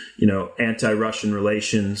use, anti-Russian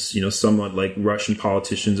relations, somewhat like Russian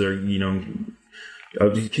politicians are,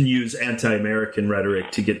 can use anti-American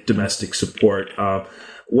rhetoric to get domestic support.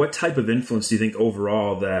 What type of influence do you think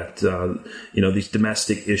overall that these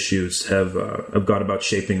domestic issues have got about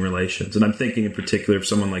shaping relations? And I'm thinking in particular of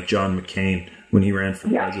someone like John McCain when he ran for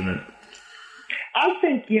president. I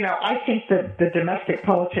think that the domestic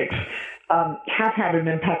politics have had an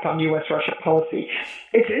impact on U.S.-Russia policy.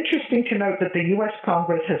 It's interesting to note that the U.S.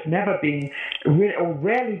 Congress has never been, or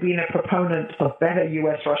rarely been, a proponent of better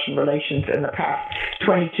U.S.-Russian relations in the past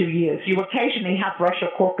 22 years. You occasionally have Russia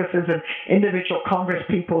caucuses and individual Congress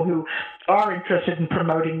people who are interested in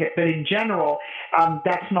promoting it, but in general,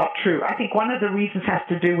 that's not true. I think one of the reasons has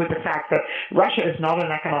to do with the fact that Russia is not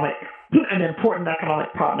an economic an important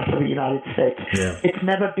economic partner for the United States. Yeah. It's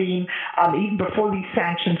never been, even before these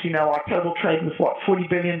sanctions, our total trade was, $40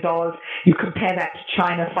 billion. You compare that to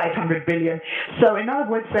China, $500 billion. So in other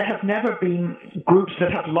words, there have never been groups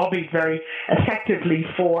that have lobbied very effectively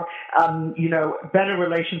for, better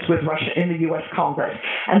relations with Russia in the U.S. Congress.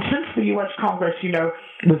 And since the U.S. Congress,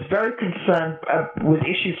 was very concerned with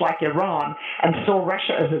issues like Iran and saw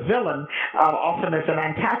Russia as a villain, often as an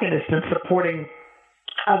antagonist, and supporting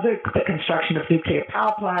the construction of nuclear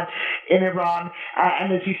power plants in Iran.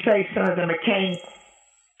 And as you say, Senator McCain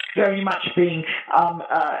very much being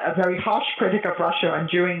a very harsh critic of Russia, and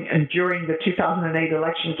during the 2008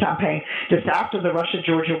 election campaign, just after the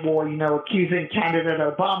Russia-Georgia war, accusing candidate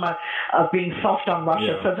Obama of being soft on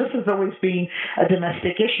Russia. Yeah. So this has always been a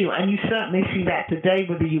domestic issue, and you certainly see that today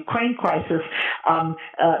with the Ukraine crisis.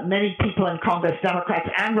 Many people in Congress, Democrats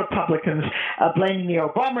and Republicans, blaming the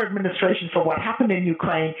Obama administration for what happened in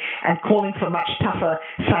Ukraine and calling for much tougher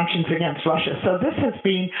sanctions against Russia. So this has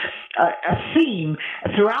been a theme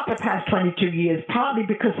throughout the past 22 years, partly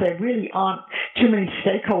because there really aren't too many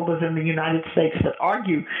stakeholders in the United States that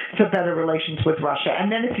argue for better relations with Russia.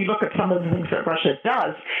 And then if you look at some of the things that Russia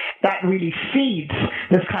does, that really feeds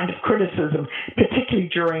this kind of criticism, particularly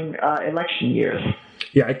during election years.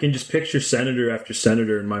 Yeah, I can just picture senator after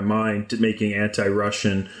senator in my mind making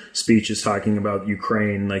anti-Russian speeches talking about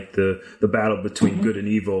Ukraine, like the battle between good and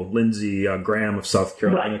evil. Lindsey Graham of South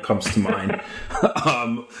Carolina comes to mind.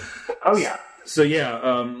 Oh, yeah. So,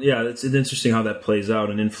 it's interesting how that plays out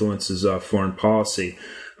and influences foreign policy.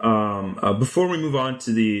 Before we move on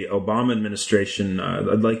to the Obama administration,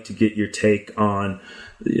 I'd like to get your take on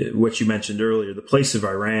what you mentioned earlier, the place of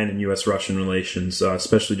Iran in U.S.-Russian relations,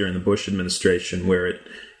 especially during the Bush administration, where it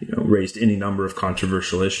raised any number of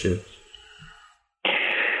controversial issues.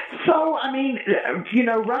 So,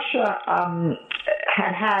 Russia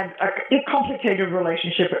had a complicated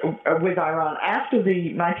relationship with Iran. After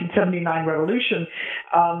the 1979 revolution,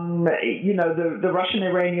 the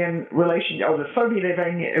Russian-Iranian relation, or the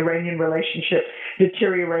Soviet-Iranian relationship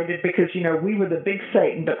deteriorated because, we were the big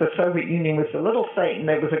Satan, but the Soviet Union was the little Satan.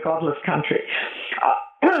 It was a godless country.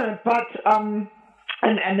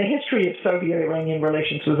 And the history of Soviet-Iranian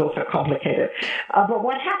relations was also complicated. But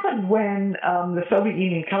what happened when the Soviet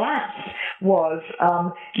Union collapsed was,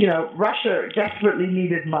 Russia desperately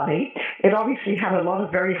needed money. It obviously had a lot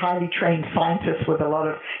of very highly trained scientists, with a lot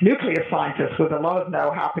of nuclear scientists with a lot of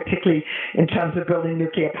know-how, particularly in terms of building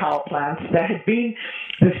nuclear power plants. There had been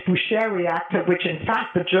this Bushehr reactor, which in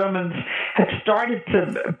fact the Germans had started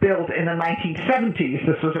to build in the 1970s.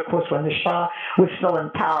 This was, of course, when the Shah was still in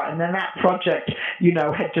power. And then that project,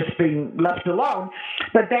 had just been left alone.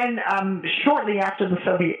 But then shortly after the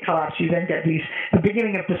Soviet collapse, you then get the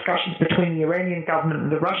beginning of discussions between the Iranian government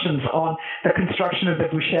and the Russians on the construction of the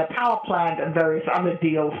Bushehr power plant and various other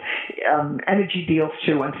deals, energy deals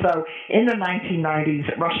too. And so in the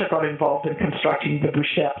 1990s, Russia got involved in constructing the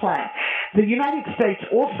Bushehr plant. The United States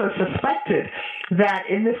also suspected that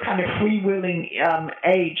in this kind of freewheeling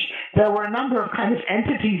age, there were a number of kind of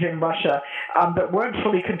entities in Russia that weren't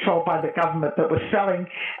fully controlled by the government, that were selling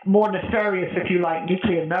more nefarious, if you like,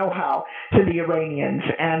 nuclear know-how to the Iranians.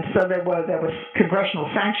 And so there was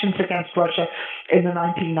congressional sanctions against Russia in the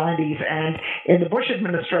 1990s, and in the Bush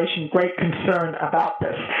administration, great concern about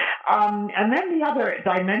this. And then the other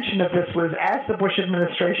dimension of this was, as the Bush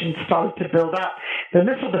administration started to build up the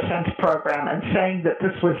missile defense program and saying that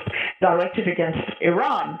this was directed against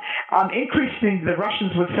Iran, increasingly the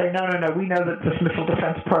Russians would say, no, we know that this missile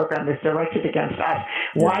defense program is directed against us.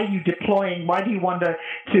 Why are you deploying, why do you want to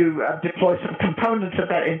deploy some components of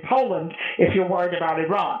that in Poland if you're worried about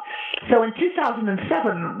Iran? So in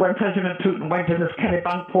 2007, when President Putin went to this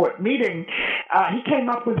Kennebunkport meeting, he came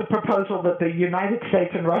up with a proposal that the United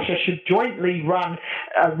States and Russia should jointly run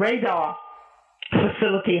a radar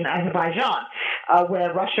facility in Azerbaijan,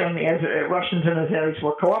 where Russia and the Russians and Azeris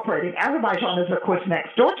were cooperating. Azerbaijan is, of course,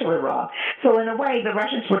 next door to Iran. So in a way, the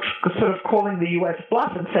Russians were sort of calling the U.S.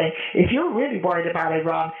 bluff and saying, if you're really worried about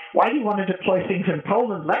Iran, why do you want to deploy things in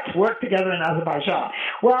Poland? Let's work together in Azerbaijan.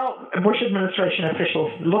 Well, Bush administration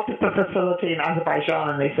officials looked at the facility in Azerbaijan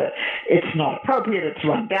and they said, it's not appropriate, it's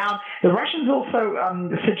run down. The Russians also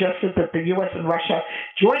suggested that the U.S. and Russia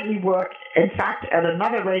jointly work, in fact, at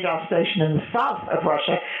another radar station in the south of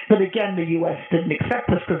Russia, but again, the U.S. didn't accept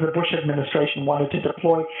this because the Bush administration wanted to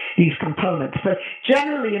deploy these components. But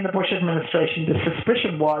generally in the Bush administration, the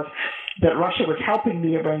suspicion was that Russia was helping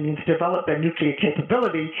the Iranians develop their nuclear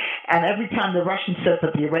capability, and every time the Russians said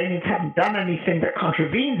that the Iranians hadn't done anything that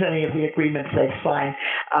contravenes any of the agreements they've signed,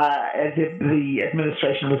 the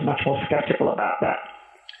administration was much more skeptical about that.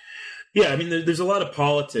 Yeah, I mean, there's a lot of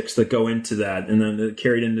politics that go into that, and then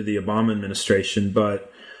carried into the Obama administration.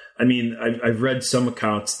 But I mean, I've read some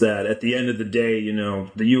accounts that at the end of the day,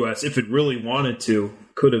 the U.S., if it really wanted to,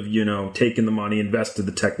 could have, taken the money, invested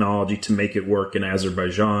the technology to make it work in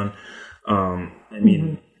Azerbaijan. I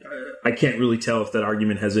mean, I can't really tell if that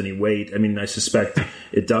argument has any weight. I mean, I suspect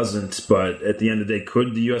it doesn't, but at the end of the day,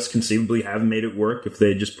 could the U.S. conceivably have made it work if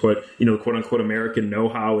they just put, quote unquote, American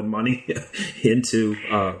know-how and money into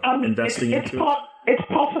investing into it? It's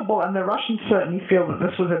possible, and the Russians certainly feel that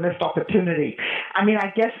this was a missed opportunity. I mean,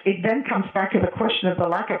 I guess it then comes back to the question of the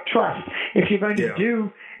lack of trust. If you're going to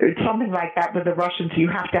do something like that with the Russians, you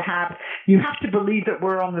have to believe that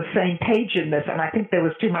we're on the same page in this. And I think there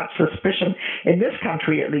was too much suspicion in this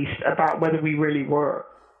country, at least, about whether we really were.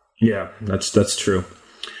 Yeah, that's true.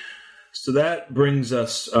 So that brings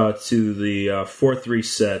us to the fourth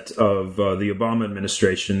reset of the Obama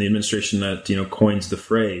administration, the administration that coins the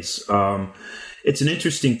phrase. It's an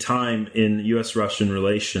interesting time in U.S.-Russian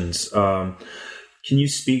relations. Can you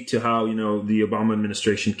speak to how the Obama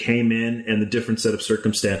administration came in and the different set of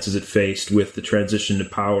circumstances it faced with the transition to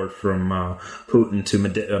power from Putin to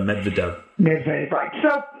Medvedev? Medvedev, right.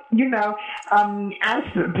 So, as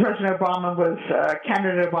President Obama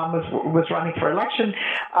candidate Obama was running for election,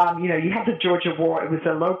 you had the Georgia War. It was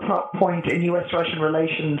a low point in U.S.-Russian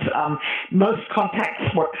relations. Most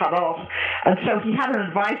contacts were cut off. And so he had an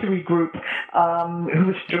advisory group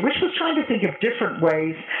which was trying to think of different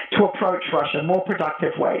ways to approach Russia, more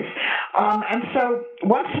productive ways. And so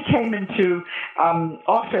once he came into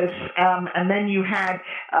office, and then you had,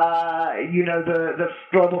 the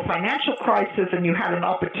global financial crisis, and you had an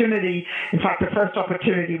opportunity. In fact, the first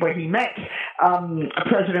opportunity where he met a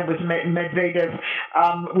president was Medvedev,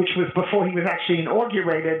 which was before he was actually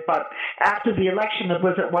inaugurated, but after the election, it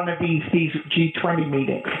was at one of these G20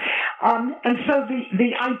 meetings. And so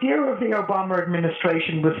the idea of the Obama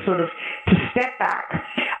administration was sort of to step back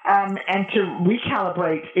and to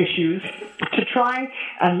recalibrate issues, to try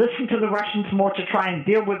and listen to the Russians more, to try and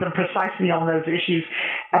deal with them precisely on those issues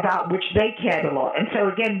about which they cared a lot. And so,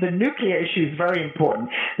 again, the nuclear issue is very important.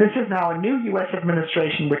 This is now a new U.S.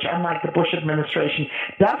 administration, which, unlike the Bush administration,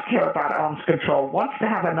 does care about arms control, wants to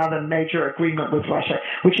have another major agreement with Russia,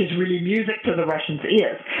 which is really music to the Russians'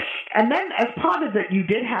 ears. And then, as part of it, you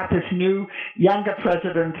did have this new, younger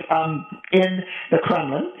president in the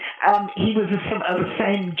Kremlin. He was of the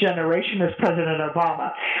same generation as President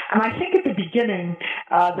Obama. And I think at the beginning,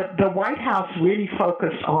 the White House really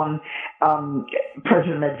focused on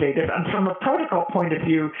President Medvedev. And from a protocol point of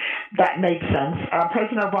view, that made sense.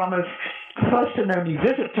 President Obama's first and only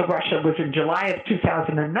visit to Russia was in July of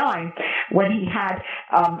 2009 when he had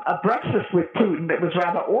a breakfast with Putin that was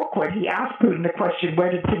rather awkward. He asked Putin the question,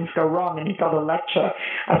 where did things go wrong? And he got a lecture,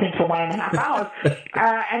 I think, for 1.5 hours.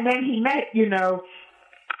 And then he met, he'd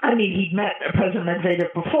met President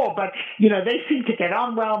Medvedev before, but, they seemed to get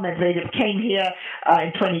on well. Medvedev came here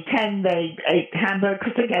in 2010. They ate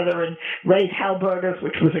hamburgers together in Ray's Hellburgers,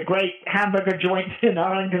 which was a great hamburger joint in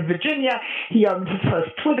Arlington, Virginia. He owned his first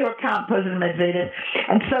Twitter account, President Medvedev.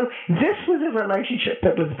 And so this was a relationship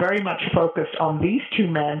that was very much focused on these two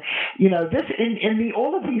men.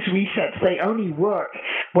 All of these resets, they only work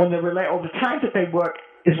when the times that they work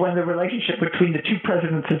is when the relationship between the two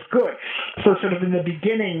presidents is good. So sort of in the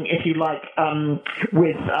beginning, if you like,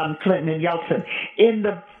 with Clinton and Yeltsin, in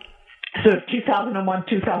the sort of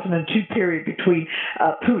 2001-2002 period between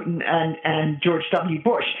Putin and George W.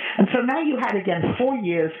 Bush. And so now you had, again, 4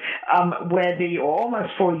 years almost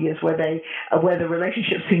 4 years where the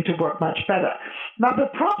relationship seemed to work much better. Now,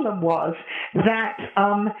 the problem was that,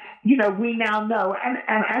 we now know, and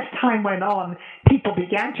as time went on, people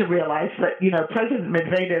began to realize that, President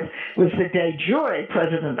Medvedev was the de jure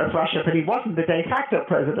president of Russia, but he wasn't the de facto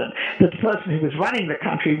president. The person who was running the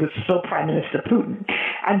country was still Prime Minister Putin.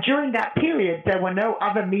 And during that period, there were no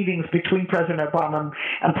other meetings between President Obama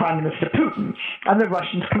and Prime Minister Putin, and the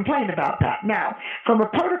Russians complained about that. Now, from a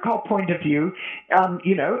protocol point of view,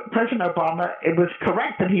 President Obama, it was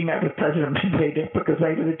correct that he met with President Medvedev because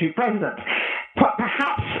they were the two presidents. But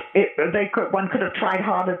perhaps one could have tried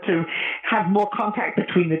harder to have more contact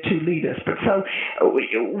between the two leaders. But so,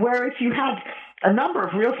 whereas you had a number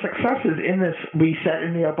of real successes in this reset,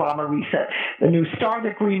 in the Obama reset. The New START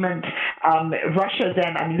agreement, Russia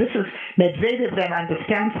then, Medvedev then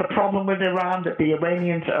understands the problem with Iran, that the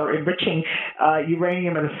Iranians are enriching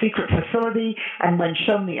uranium at a secret facility, and when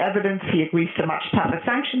shown the evidence, he agrees to much tougher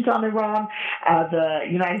sanctions on Iran. The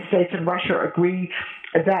United States and Russia agree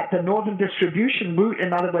that the northern distribution route,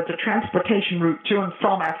 in other words, a transportation route to and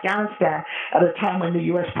from Afghanistan at a time when the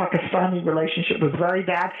U.S.-Pakistani relationship was very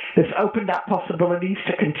bad, this opened up possibilities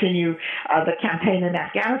to continue the campaign in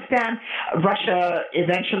Afghanistan. Russia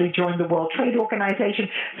eventually joined the World Trade Organization.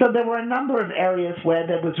 So there were a number of areas where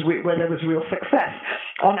there was real success.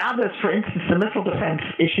 On others, for instance, the missile defense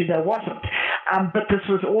issue, there wasn't. But this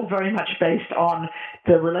was all very much based on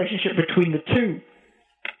the relationship between the two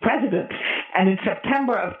presidents. And in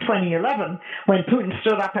September of 2011, when Putin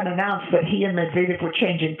stood up and announced that he and Medvedev were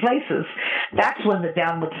changing places, that's when the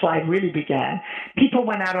downward slide really began. People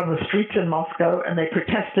went out on the streets in Moscow and they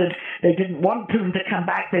protested. They didn't want Putin to come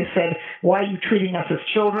back. They said, "Why are you treating us as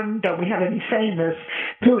children? Don't we have any say in this?"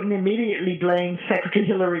 Putin immediately blamed Secretary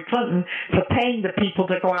Hillary Clinton for paying the people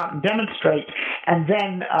to go out and demonstrate. And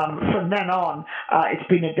then from then on, it's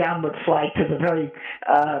been a downward slide to the very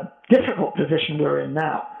difficult position we're in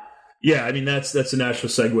now. Yeah, I mean, that's a natural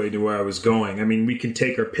segue to where I was going. I mean, we can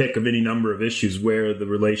take our pick of any number of issues where the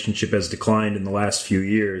relationship has declined in the last few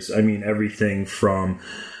years. I mean, everything from,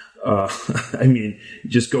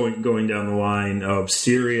 just going down the line of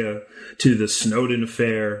Syria to the Snowden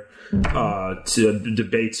affair, to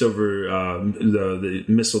debates over the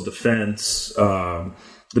missile defense,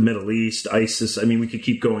 the Middle East, ISIS. I mean, we could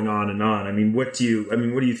keep going on and on. I mean, what do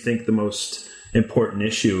you think the most important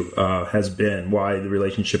issue has been, why the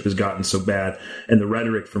relationship has gotten so bad, and the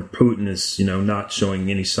rhetoric from Putin is, not showing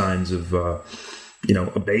any signs of,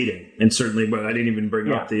 abating. And certainly, but I didn't even bring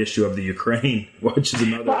up the issue of the Ukraine, which is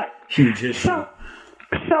another huge issue.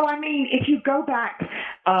 So, I mean, if you go back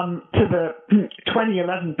to the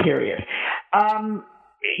 2011 period,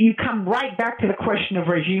 you come right back to the question of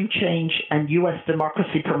regime change and U.S.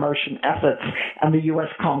 democracy promotion efforts and the U.S.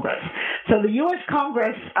 Congress. So the U.S.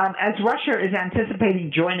 Congress, as Russia is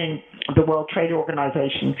anticipating joining the World Trade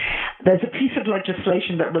Organization, there's a piece of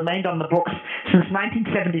legislation that remained on the books since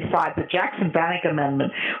 1975, the Jackson-Vanik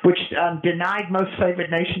Amendment, which denied most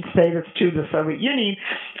favored nation status to the Soviet Union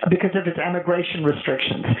because of its emigration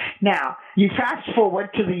restrictions. Now, you fast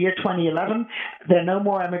forward to the year 2011, there are no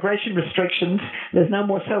more immigration restrictions, there's no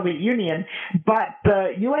more Soviet Union, but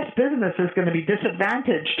the U.S. business is going to be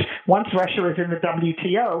disadvantaged once Russia is in the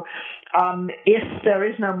WTO if there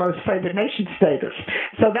is no most favored nation status.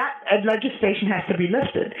 So that legislation has to be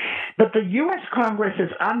lifted. But the U.S. Congress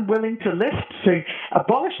is unwilling to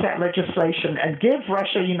abolish that legislation and give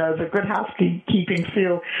Russia, the good housekeeping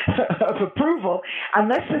seal of approval,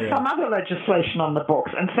 unless there's some other legislation on the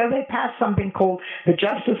books. And so they passed something called the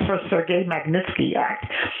Justice for Sergei Magnitsky Act.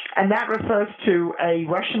 And that refers to a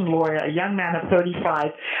Russian lawyer, a young man of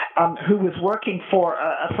 35, who was working for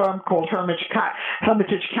a firm called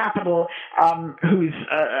Hermitage Capital, whose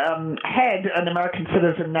head, an American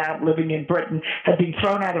citizen now living in Britain, had been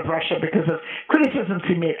thrown out of Russia because of criticisms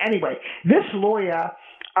he made. Anyway, this lawyer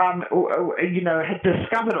had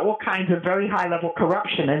discovered all kinds of very high-level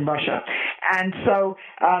corruption in Russia. And so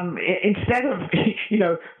instead of,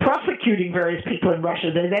 prosecuting various people in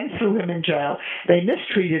Russia, they then threw him in jail. They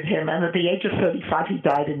mistreated him, and at the age of 35, he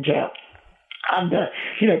died in jail under,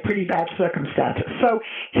 pretty bad circumstances. So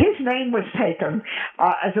his name was taken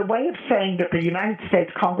as a way of saying that the United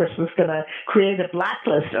States Congress was going to create a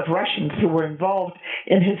blacklist of Russians who were involved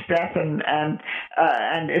in his death and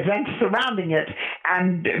events surrounding it,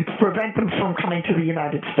 and prevent them from coming to the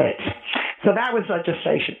United States. So that was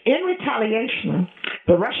legislation. In retaliation,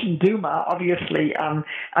 the Russian Duma, obviously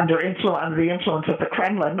under the influence of the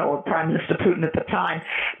Kremlin, or Prime Minister Putin at the time,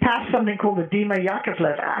 passed something called the Dima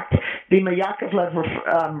Yakovlev Act. Dima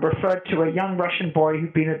Yakovlev referred to a young Russian boy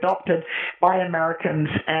who'd been adopted by Americans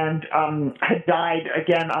and had died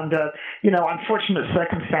again under, unfortunate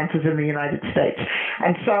circumstances in the United States.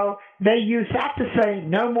 And so they used that to say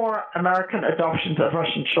no more American adoptions of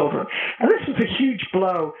Russian children. And this was a huge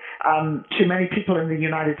blow to many people in the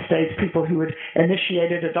United States, people who had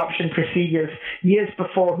initiated adoption procedures years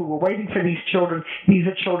before, who were waiting for these children. These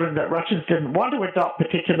are children that Russians didn't want to adopt,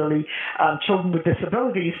 particularly children with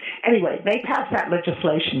disabilities. Anyway, they passed that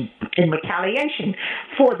legislation in retaliation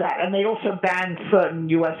for that, and they also banned certain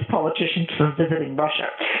U.S. politicians from visiting Russia.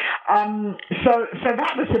 So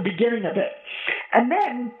that was the beginning of it. And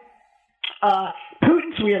then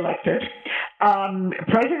Putin's reelected.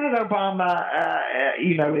 President Obama,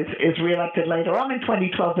 is reelected later on in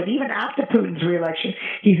 2012. But even after Putin's reelection,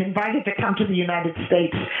 he's invited to come to the United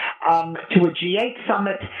States to a G8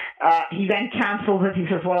 summit. He then cancels it. He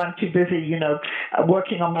says, "Well, I'm too busy,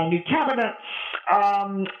 working on my new cabinet."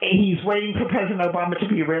 He's waiting for President Obama to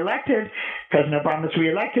be reelected. President Obama is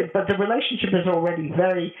reelected. But the relationship is already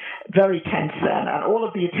very, very tense then. And all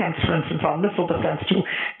of the attempts, for instance, on missile defense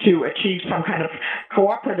to achieve some kind of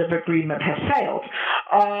cooperative agreement have failed.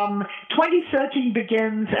 2013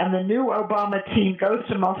 begins, and the new Obama team goes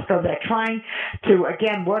to Moscow. They're trying to,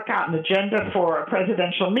 again, work out an agenda for a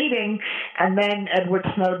presidential meeting, and then Edward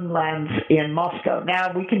Snowden lands in Moscow.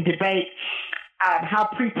 Now, we can debate how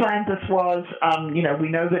pre-planned this was. We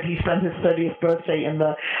know that he spent his 30th birthday in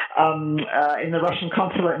the Russian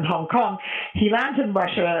consulate in Hong Kong. He lands in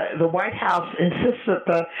Russia. The White House insists that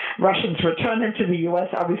the Russians return him to the U.S.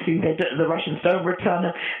 Obviously, the Russians don't return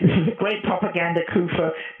him. This is a great propaganda coup for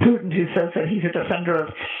Putin, who says that he's a defender of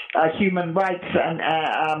human rights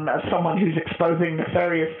and someone who's exposing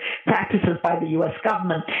nefarious practices by the U.S.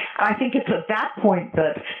 government. And I think it's at that point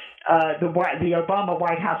that the Obama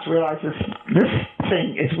White House realizes this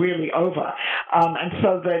thing is really over. And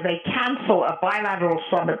so they cancel a bilateral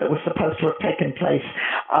summit that was supposed to have taken place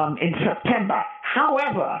in September.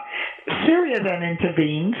 However, Syria then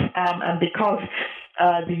intervenes, and because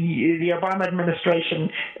the Obama administration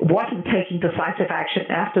wasn't taking decisive action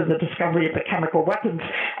after the discovery of the chemical weapons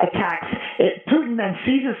attacks, Putin then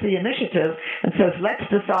seizes the initiative and says, let's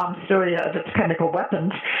disarm Syria of its chemical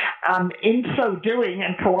weapons. In so doing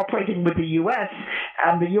and cooperating with the U.S.,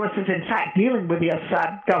 the U.S. is in fact dealing with the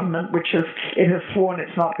Assad government, which it has sworn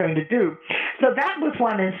it's not going to do. So that was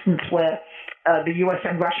one instance where the U.S.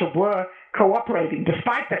 and Russia were cooperating,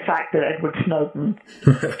 despite the fact that Edward Snowden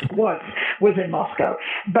was in Moscow.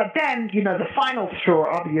 But then, the final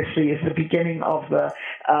straw, obviously, is the beginning of the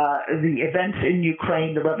events in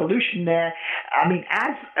Ukraine, the revolution there. I mean,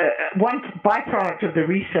 as one byproduct of the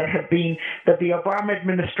reset had been that the Obama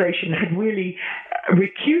administration had really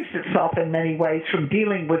recused itself in many ways from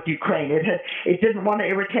dealing with Ukraine. It didn't want to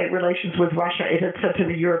irritate relations with Russia. It had said to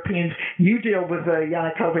the Europeans, you deal with the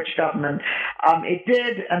Yanukovych government. It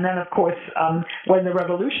did, and then, of course, when the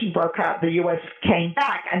revolution broke out, the U.S. came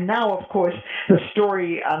back. And now, of course, the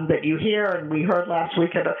story that you hear, and we heard last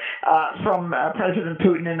week from President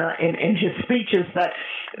Putin in his speech, is that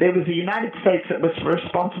it was the United States that was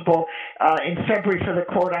responsible in February for the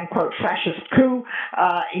quote-unquote fascist coup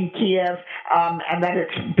in Kiev, and that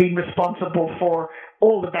it's been responsible for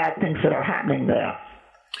all the bad things that are happening there.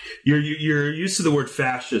 Your use of the word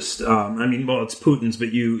fascist, it's Putin's,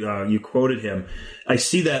 but you quoted him. I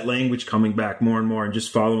see that language coming back more and more and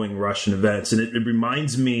just following Russian events. And it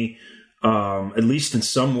reminds me, at least in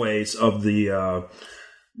some ways, of the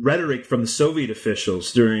rhetoric from the Soviet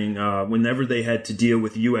officials during whenever they had to deal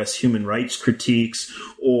with U.S. human rights critiques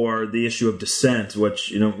or the issue of dissent,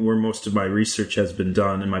 which, where most of my research has been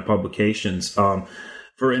done in my publications.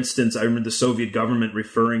 For instance, I remember the Soviet government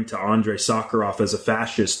referring to Andrei Sakharov as a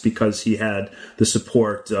fascist because he had the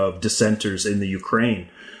support of dissenters in the Ukraine.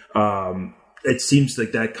 It seems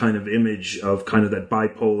like that kind of image of kind of that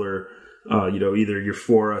bipolar, either you're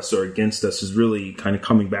for us or against us is really kind of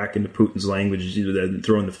coming back into Putin's language,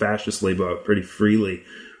 throwing the fascist label out pretty freely,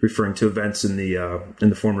 referring to events in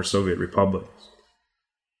the former Soviet republics.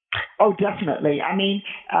 Oh, definitely. I mean,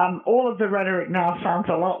 all of the rhetoric now sounds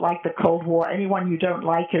a lot like the Cold War. Anyone you don't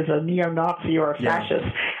like is a neo-Nazi or a fascist.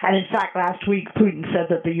 Yeah. And in fact, last week, Putin said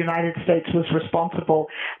that the United States was responsible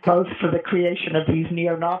both for the creation of these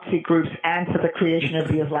neo-Nazi groups and for the creation of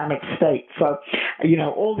the Islamic State. So,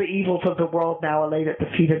 all the evils of the world now are laid at the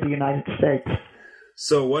feet of the United States.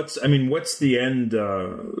 So what's the end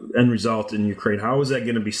result in Ukraine? How is that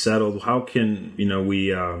going to be settled? How can,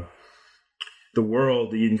 the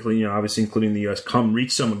world, obviously including the U.S.,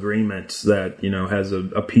 reach some agreement that has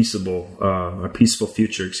a peaceful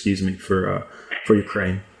future, for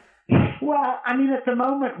Ukraine? Well, at the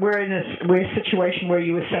moment we're in a situation where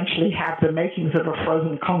you essentially have the makings of a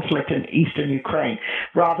frozen conflict in eastern Ukraine,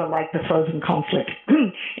 rather like the frozen conflict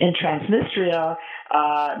in Transnistria,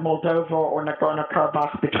 Moldova, or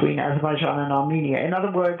Nagorno-Karabakh between Azerbaijan and Armenia. In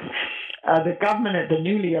other words, the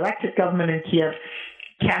newly elected government in Kiev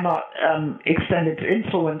cannot extend its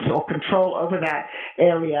influence or control over that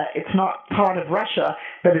area. It's not part of Russia,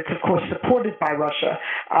 but it's, of course, supported by Russia.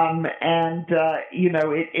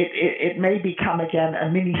 It may become, again,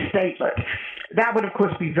 a mini-statelet. That would, of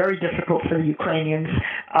course, be very difficult for the Ukrainians.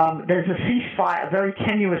 There's a ceasefire, a very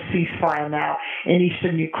tenuous ceasefire now in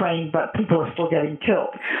eastern Ukraine, but people are still getting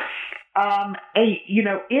killed.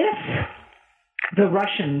 If the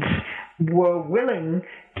Russians were willing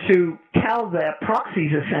to tell their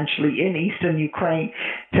proxies essentially in eastern Ukraine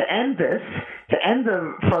to end this, to end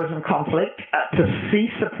the frozen conflict, to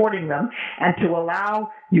cease supporting them, and to allow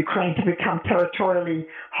Ukraine to become territorially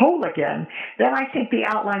whole again, then I think the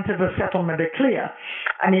outlines of a settlement are clear.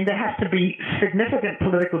 I mean, there has to be significant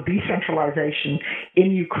political decentralization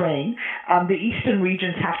in Ukraine. The eastern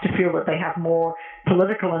regions have to feel that they have more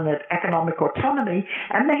political and economic autonomy,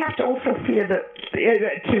 and they have to also feel that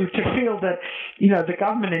to feel that the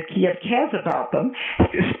government in Kiev cares about them.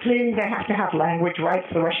 Clearly, they have to have language rights.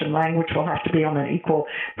 The Russian language will have to be on an equal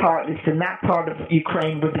par, at least in that part of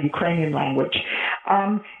Ukraine, with the Ukrainian language.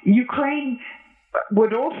 Ukraine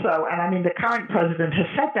would also, and I mean the current president has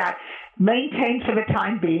said that, maintain for the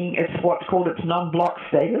time being what's called its non-bloc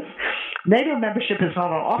status. NATO membership is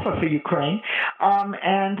not on offer for Ukraine,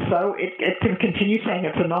 and so it can continue saying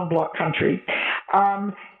it's a non-bloc country.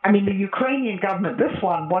 I mean, the Ukrainian government, this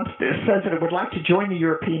one, says that it would like to join the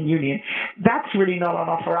European Union. That's really not on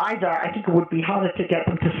offer either. I think it would be harder to get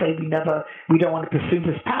them to say we don't want to pursue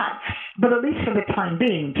this path, but at least for the time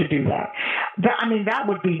being to do that. That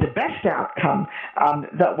would be the best outcome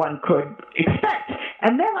that one could expect.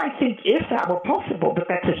 And then I think if that were possible, but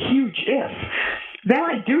that's a huge if, then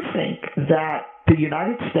I do think that the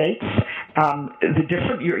United States, the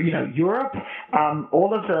different, Europe,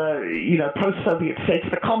 all of the, post-Soviet states,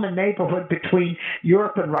 the common neighborhood between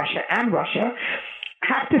Europe and Russia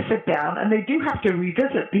have to sit down, and they do have to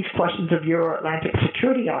revisit these questions of Euro-Atlantic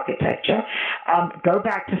security architecture, go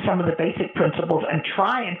back to some of the basic principles and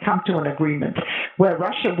try and come to an agreement where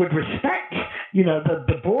Russia would respect,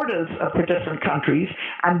 the borders of the different countries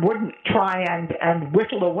and wouldn't try and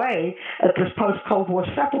whittle away at this post-Cold War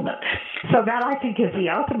settlement. So that, I think, is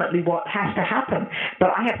ultimately what has to happen. But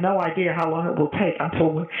I have no idea how long it will take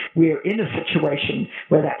until we're in a situation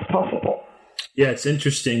where that's possible. Yeah, it's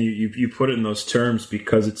interesting you put it in those terms,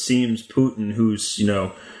 because it seems Putin, who's,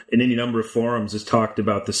 in any number of forums has talked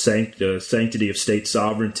about the sanctity of state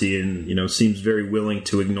sovereignty and, seems very willing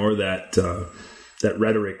to ignore that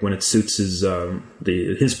rhetoric when it suits his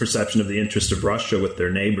perception of the interest of Russia with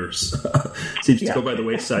their neighbors. Seems to go by the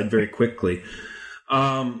wayside very quickly.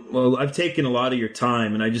 Well, I've taken a lot of your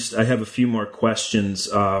time, and I have a few more questions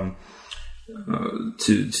to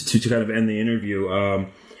kind of end the interview.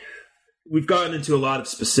 We've gotten into a lot of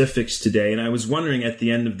specifics today, and I was wondering at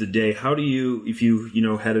the end of the day, how do you, if you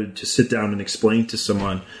had to sit down and explain to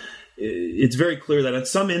someone, it's very clear that in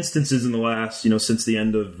some instances in the last, since the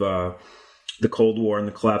end of the Cold War and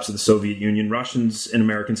the collapse of the Soviet Union, Russians and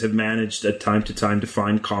Americans have managed at time to time to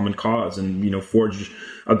find common cause and, forge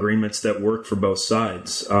agreements that work for both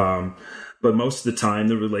sides. But most of the time,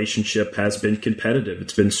 the relationship has been competitive.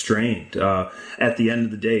 It's been strained. At the end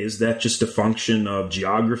of the day, is that just a function of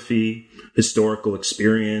geography, historical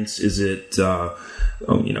experience? Is it,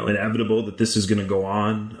 inevitable that this is going to go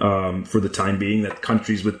on for the time being, that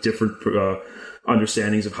countries with different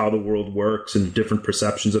understandings of how the world works and different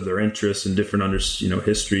perceptions of their interests and different,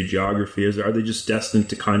 history, geography, are they just destined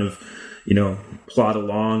to kind of, plod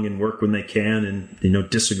along and work when they can and,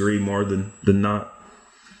 disagree more than not?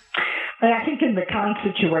 I think in the current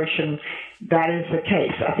situation, that is the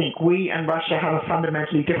case. I think we and Russia have a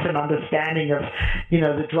fundamentally different understanding of,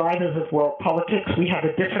 the drivers of world politics. We have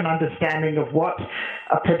a different understanding of what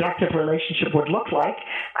a productive relationship would look like.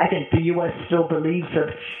 I think the U.S. still believes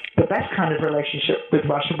that the best kind of relationship with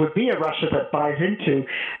Russia would be a Russia that buys into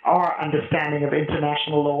our understanding of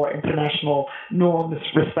international law, international norms,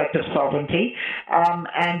 respect of sovereignty.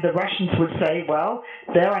 And the Russians would say, well,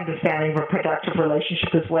 their understanding of a productive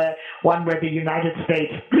relationship is one where the United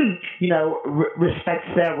States, respects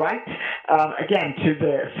their right, again, to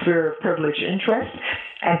the sphere of privileged interest,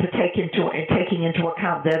 and to taking into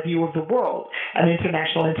account their view of the world and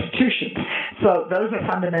international institutions. So those are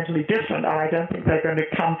fundamentally different, and I don't think they're going to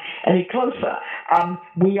come any closer.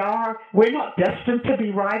 We're not destined to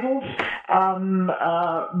be rivals, and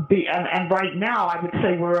right now I would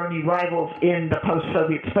say we're only rivals in the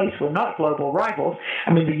post-Soviet space. We're not global rivals.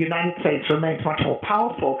 I mean, the United States remains much more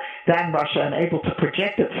powerful than Russia and able to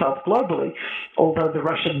project itself globally, although the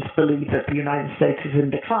Russians believe that the United States is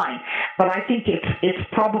in decline. But I think it's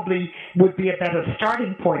probably would be a better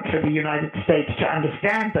starting point for the United States to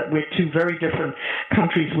understand that we're two very different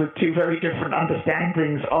countries with two very different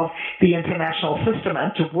understandings of the international system,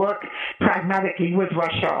 and to work pragmatically with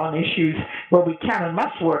Russia on issues where we can and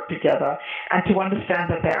must work together, and to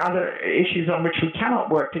understand that there are other issues on which we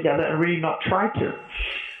cannot work together and really not try to.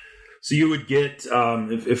 So you would get,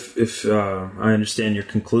 if I understand your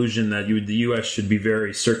conclusion, that the U.S. should be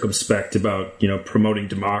very circumspect about, promoting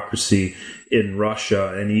democracy in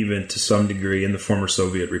Russia and even to some degree in the former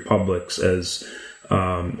Soviet republics as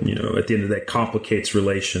at the end of the day, complicates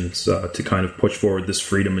relations to kind of push forward this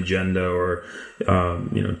freedom agenda or,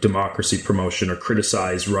 democracy promotion or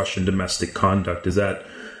criticize Russian domestic conduct. Is that,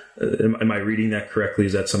 am I reading that correctly?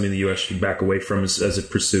 Is that something the U.S. should back away from as it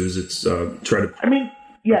pursues its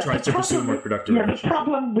tries to pursue more productive relations? The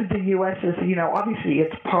problem with the U.S. is, obviously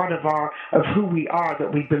it's part of who we are,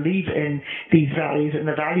 that we believe in these values and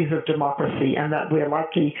the values of democracy, and that we're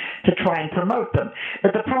likely to try and promote them.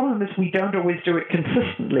 But the problem is we don't always do it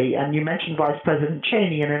consistently. And you mentioned Vice President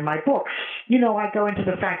Cheney, and in my book, I go into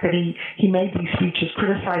the fact that he made these speeches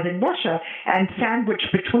criticizing Russia, and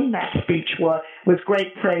sandwiched between that speech was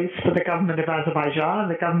great praise for the government of Azerbaijan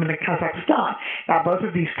and the government of Kazakhstan. Now, both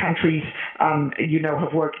of these countries,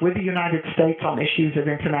 have worked with the United States on issues of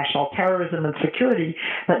international terrorism and security,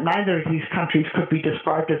 but neither of these countries could be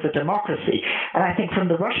described as a democracy. And I think from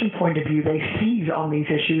the Russian point of view, they seize on these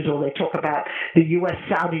issues, or they talk about the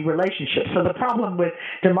U.S.-Saudi relationship. So the problem with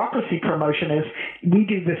democracy promotion is we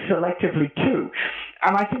do this selectively too.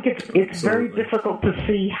 And I think it's very difficult to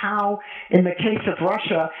see how, in the case of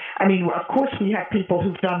Russia, of course we have people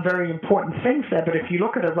who've done very important things there, but if you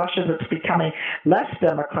look at a Russia that's becoming less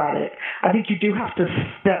democratic, I think you do have to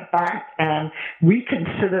step back and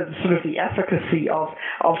reconsider sort of the efficacy of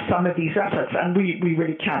some of these efforts. And we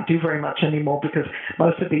really can't do very much anymore because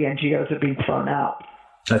most of the NGOs have been thrown out.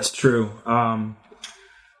 That's true.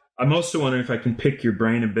 I'm also wondering if I can pick your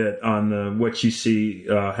brain a bit on what you see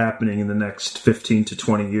happening in the next 15 to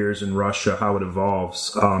 20 years in Russia, how it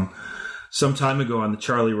evolves. Some time ago on the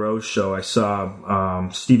Charlie Rose show, I saw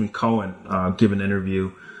Stephen Cohen give an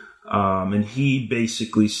interview, and he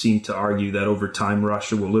basically seemed to argue that over time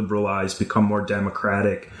Russia will liberalize, become more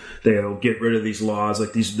democratic. They'll get rid of these laws,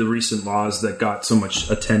 like the recent laws that got so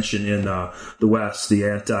much attention in the West,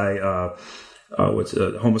 the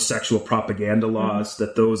homosexual propaganda laws,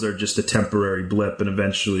 that those are just a temporary blip, and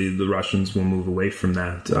eventually the Russians will move away from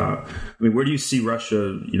that. Where do you see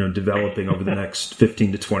Russia, developing over the next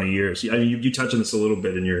 15 to 20 years? You touch on this a little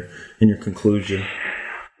bit in your conclusion.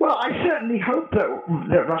 Well, I certainly hope that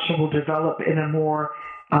Russia will develop in a more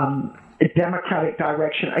democratic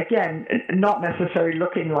direction. Again, not necessarily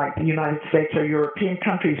looking like the United States or European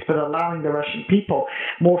countries, but allowing the Russian people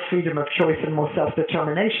more freedom of choice and more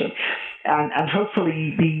self-determination. And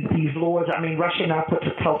hopefully these laws, Russia now puts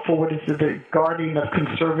itself forward as the guardian of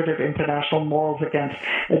conservative international morals against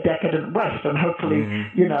a decadent West, and hopefully,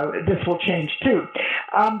 this will change too.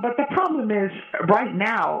 But the problem is, right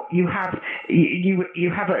now, you have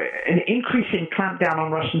an increasing clampdown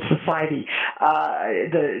on Russian society.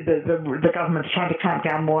 The government's trying to clamp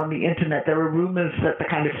down more on the internet. There are rumors that the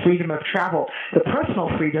kind of freedom of travel, the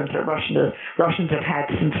personal freedoms that Russians have had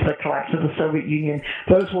since the collapse of the Soviet Union,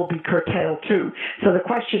 those will be curtailed too. So the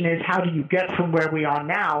question is, how do you get from where we are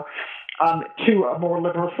now to a more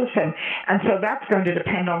liberal system? And so that's going to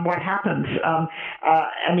depend on what happens.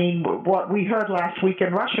 What we heard last week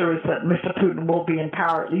in Russia is that Mr. Putin will be in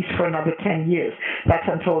power at least for another 10 years. That's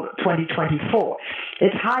until 2024.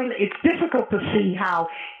 It's difficult to see how,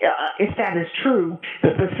 if that is true,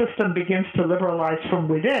 that the system begins to liberalize from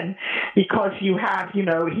within, because you have,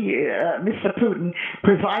 Mr. Putin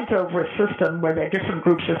presides over a system where there are different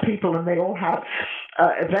groups of people and they all have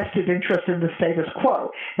a vested interest in the status quo.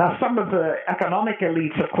 Now, some of the economic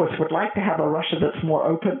elites, of course, would like to have a Russia that's more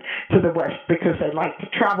open to the West because they like to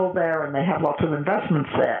travel there and they have lots of investments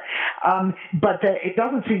there. But it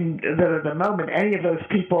doesn't seem that at the moment any of those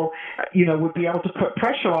people, would be able to put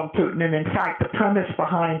pressure on Putin. And in fact, the premise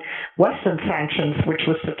behind Western sanctions, which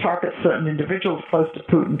was to target certain individuals close to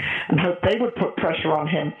Putin and hope they would put pressure on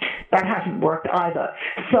him, that hasn't worked either.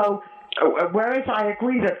 So, whereas I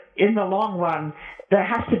agree that in the long run, there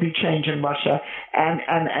has to be change in Russia,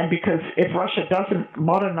 and because if Russia doesn't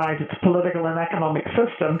modernize its political and economic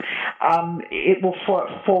system, it will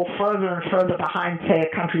fall further and further behind, say,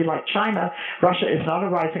 a country like China. Russia is not a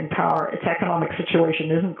rising power. Its economic situation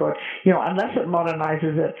isn't good. Unless it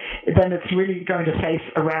modernizes it, then it's really going to face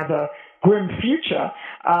a rather grim future.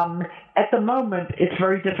 At the moment, it's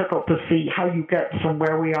very difficult to see how you get from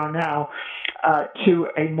where we are now to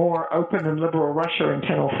a more open and liberal Russia in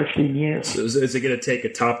 10 or 15 years. So is it going to take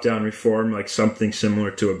a top-down reform, like something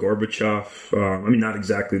similar to a Gorbachev? Not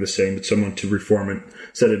exactly the same, but someone to reform it,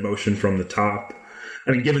 set in motion from the top?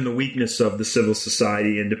 Given the weakness of the civil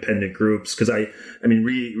society, independent groups, because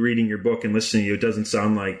reading your book and listening to you, it doesn't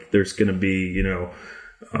sound like there's going to be,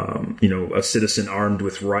 a citizen armed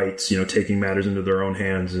with rights, taking matters into their own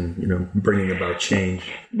hands and, bringing about change?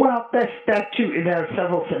 Well, that too. There are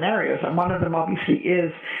several scenarios, and one of them obviously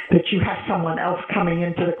is that you have someone else coming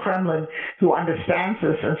into the Kremlin who understands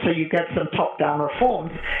this, and so you get some top-down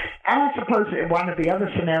reforms. And I suppose one of the other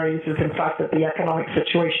scenarios is, in fact, that the economic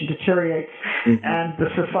situation deteriorates and the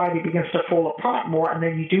society begins to fall apart more, and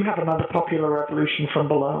then you do have another popular revolution from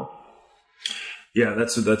below. Yeah,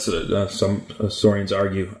 that's some historians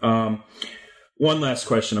argue. One last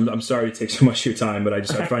question. I'm sorry to take so much of your time, but I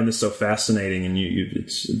find this so fascinating, and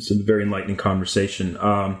it's a very enlightening conversation.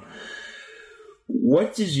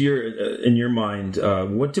 What is in your mind,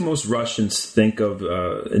 what do most Russians think of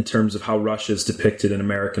in terms of how Russia is depicted in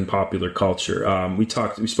American popular culture? We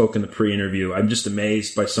spoke in the pre-interview. I'm just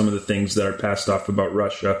amazed by some of the things that are passed off about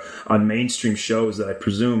Russia on mainstream shows that I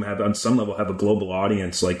presume on some level have a global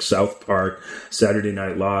audience, like South Park, Saturday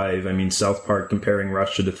Night Live. I mean, South Park comparing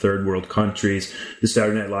Russia to third world countries. The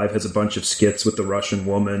Saturday Night Live has a bunch of skits with the Russian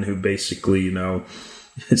woman who basically,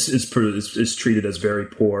 is treated as very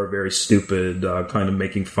poor, very stupid, kind of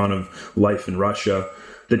making fun of life in Russia.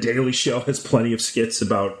 The Daily Show has plenty of skits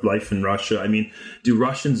about life in Russia. I mean, do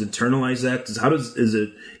Russians internalize that?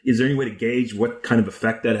 Is there any way to gauge what kind of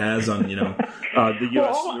effect that has on, the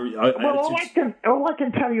U.S.? All I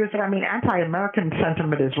can tell you is that, anti-American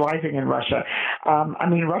sentiment is rising in Russia.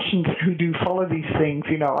 Russians who do follow these things,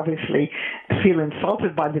 obviously feel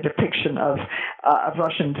insulted by the depiction of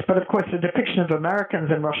Russians. But, of course, the depiction of Americans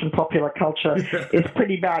in Russian popular culture is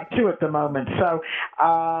pretty bad, too, at the moment. So,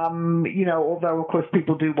 although, of course,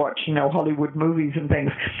 people do watch, Hollywood movies and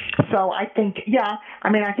things. So I think,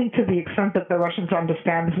 I think to the extent that the Russians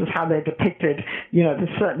understand this is how they're depicted, this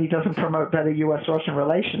certainly doesn't promote better U.S.-Russian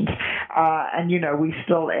relations. We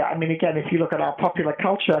still, again, if you look at our popular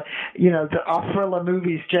culture, our thriller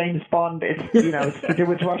movies, James Bond, it's to do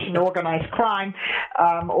with Russian organized crime,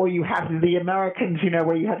 or you have the Americans,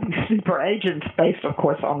 where you have these sleeper agents based, of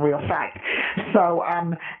course, on real fact. So,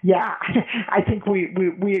 I think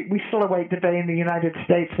we still await the day in the United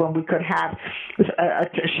States when we could have a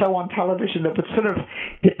show on television that would sort of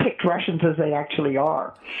depict Russians as they actually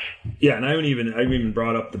are. Yeah, and I even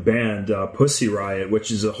brought up the band Pussy Riot,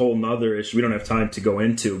 which is a whole nother issue we don't have time to go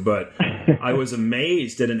into, but I was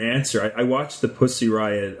amazed at an answer. I watched the Pussy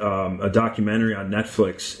Riot, a documentary on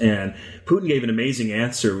Netflix, and Putin gave an amazing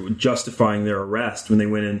answer justifying their arrest when they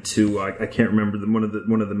went into, I can't remember, one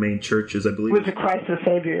of the main churches, I believe. It was the Christ the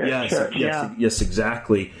Savior church. Yes,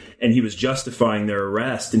 exactly. And he was justifying their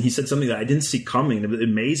arrest, and he said something that I didn't see coming. It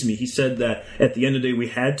amazed me. He said that at the end of the day, we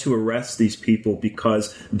had to arrest these people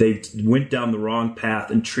because they went down the wrong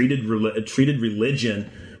path and treated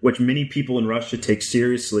religion, which many people in Russia take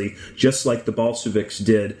seriously, just like the Bolsheviks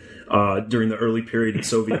did during the early period in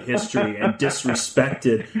Soviet history, and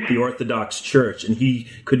disrespected the Orthodox Church. And he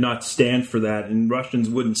could not stand for that, and Russians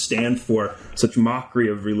wouldn't stand for such mockery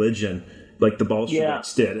of religion like the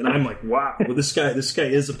Bolsheviks did. And I'm like, wow, well, this guy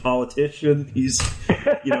is a politician. He's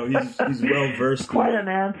well versed. Quite an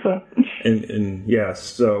answer. And yes,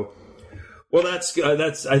 so. Well, that's.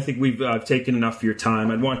 I think we've taken enough of your time.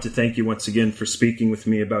 I'd want to thank you once again for speaking with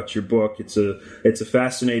me about your book. It's a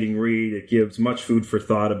fascinating read. It gives much food for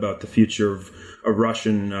thought about the future of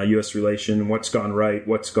Russian-U.S. relation, what's gone right,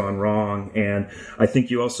 what's gone wrong, and I think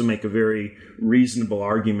you also make a very reasonable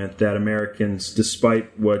argument that Americans,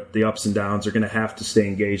 despite what the ups and downs, are going to have to stay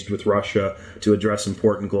engaged with Russia to address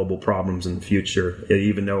important global problems in the future,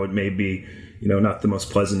 even though it may be, not the most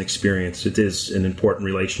pleasant experience. It is an important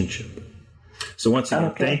relationship. So once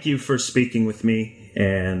again, Thank you for speaking with me,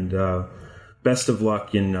 and best of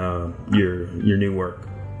luck in your new work.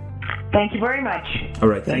 Thank you very much. All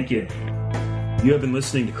right, thank you. You have been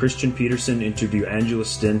listening to Christian Peterson interview Angela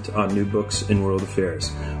Stint on New Books in World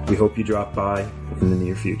Affairs. We hope you drop by in the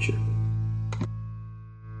near future.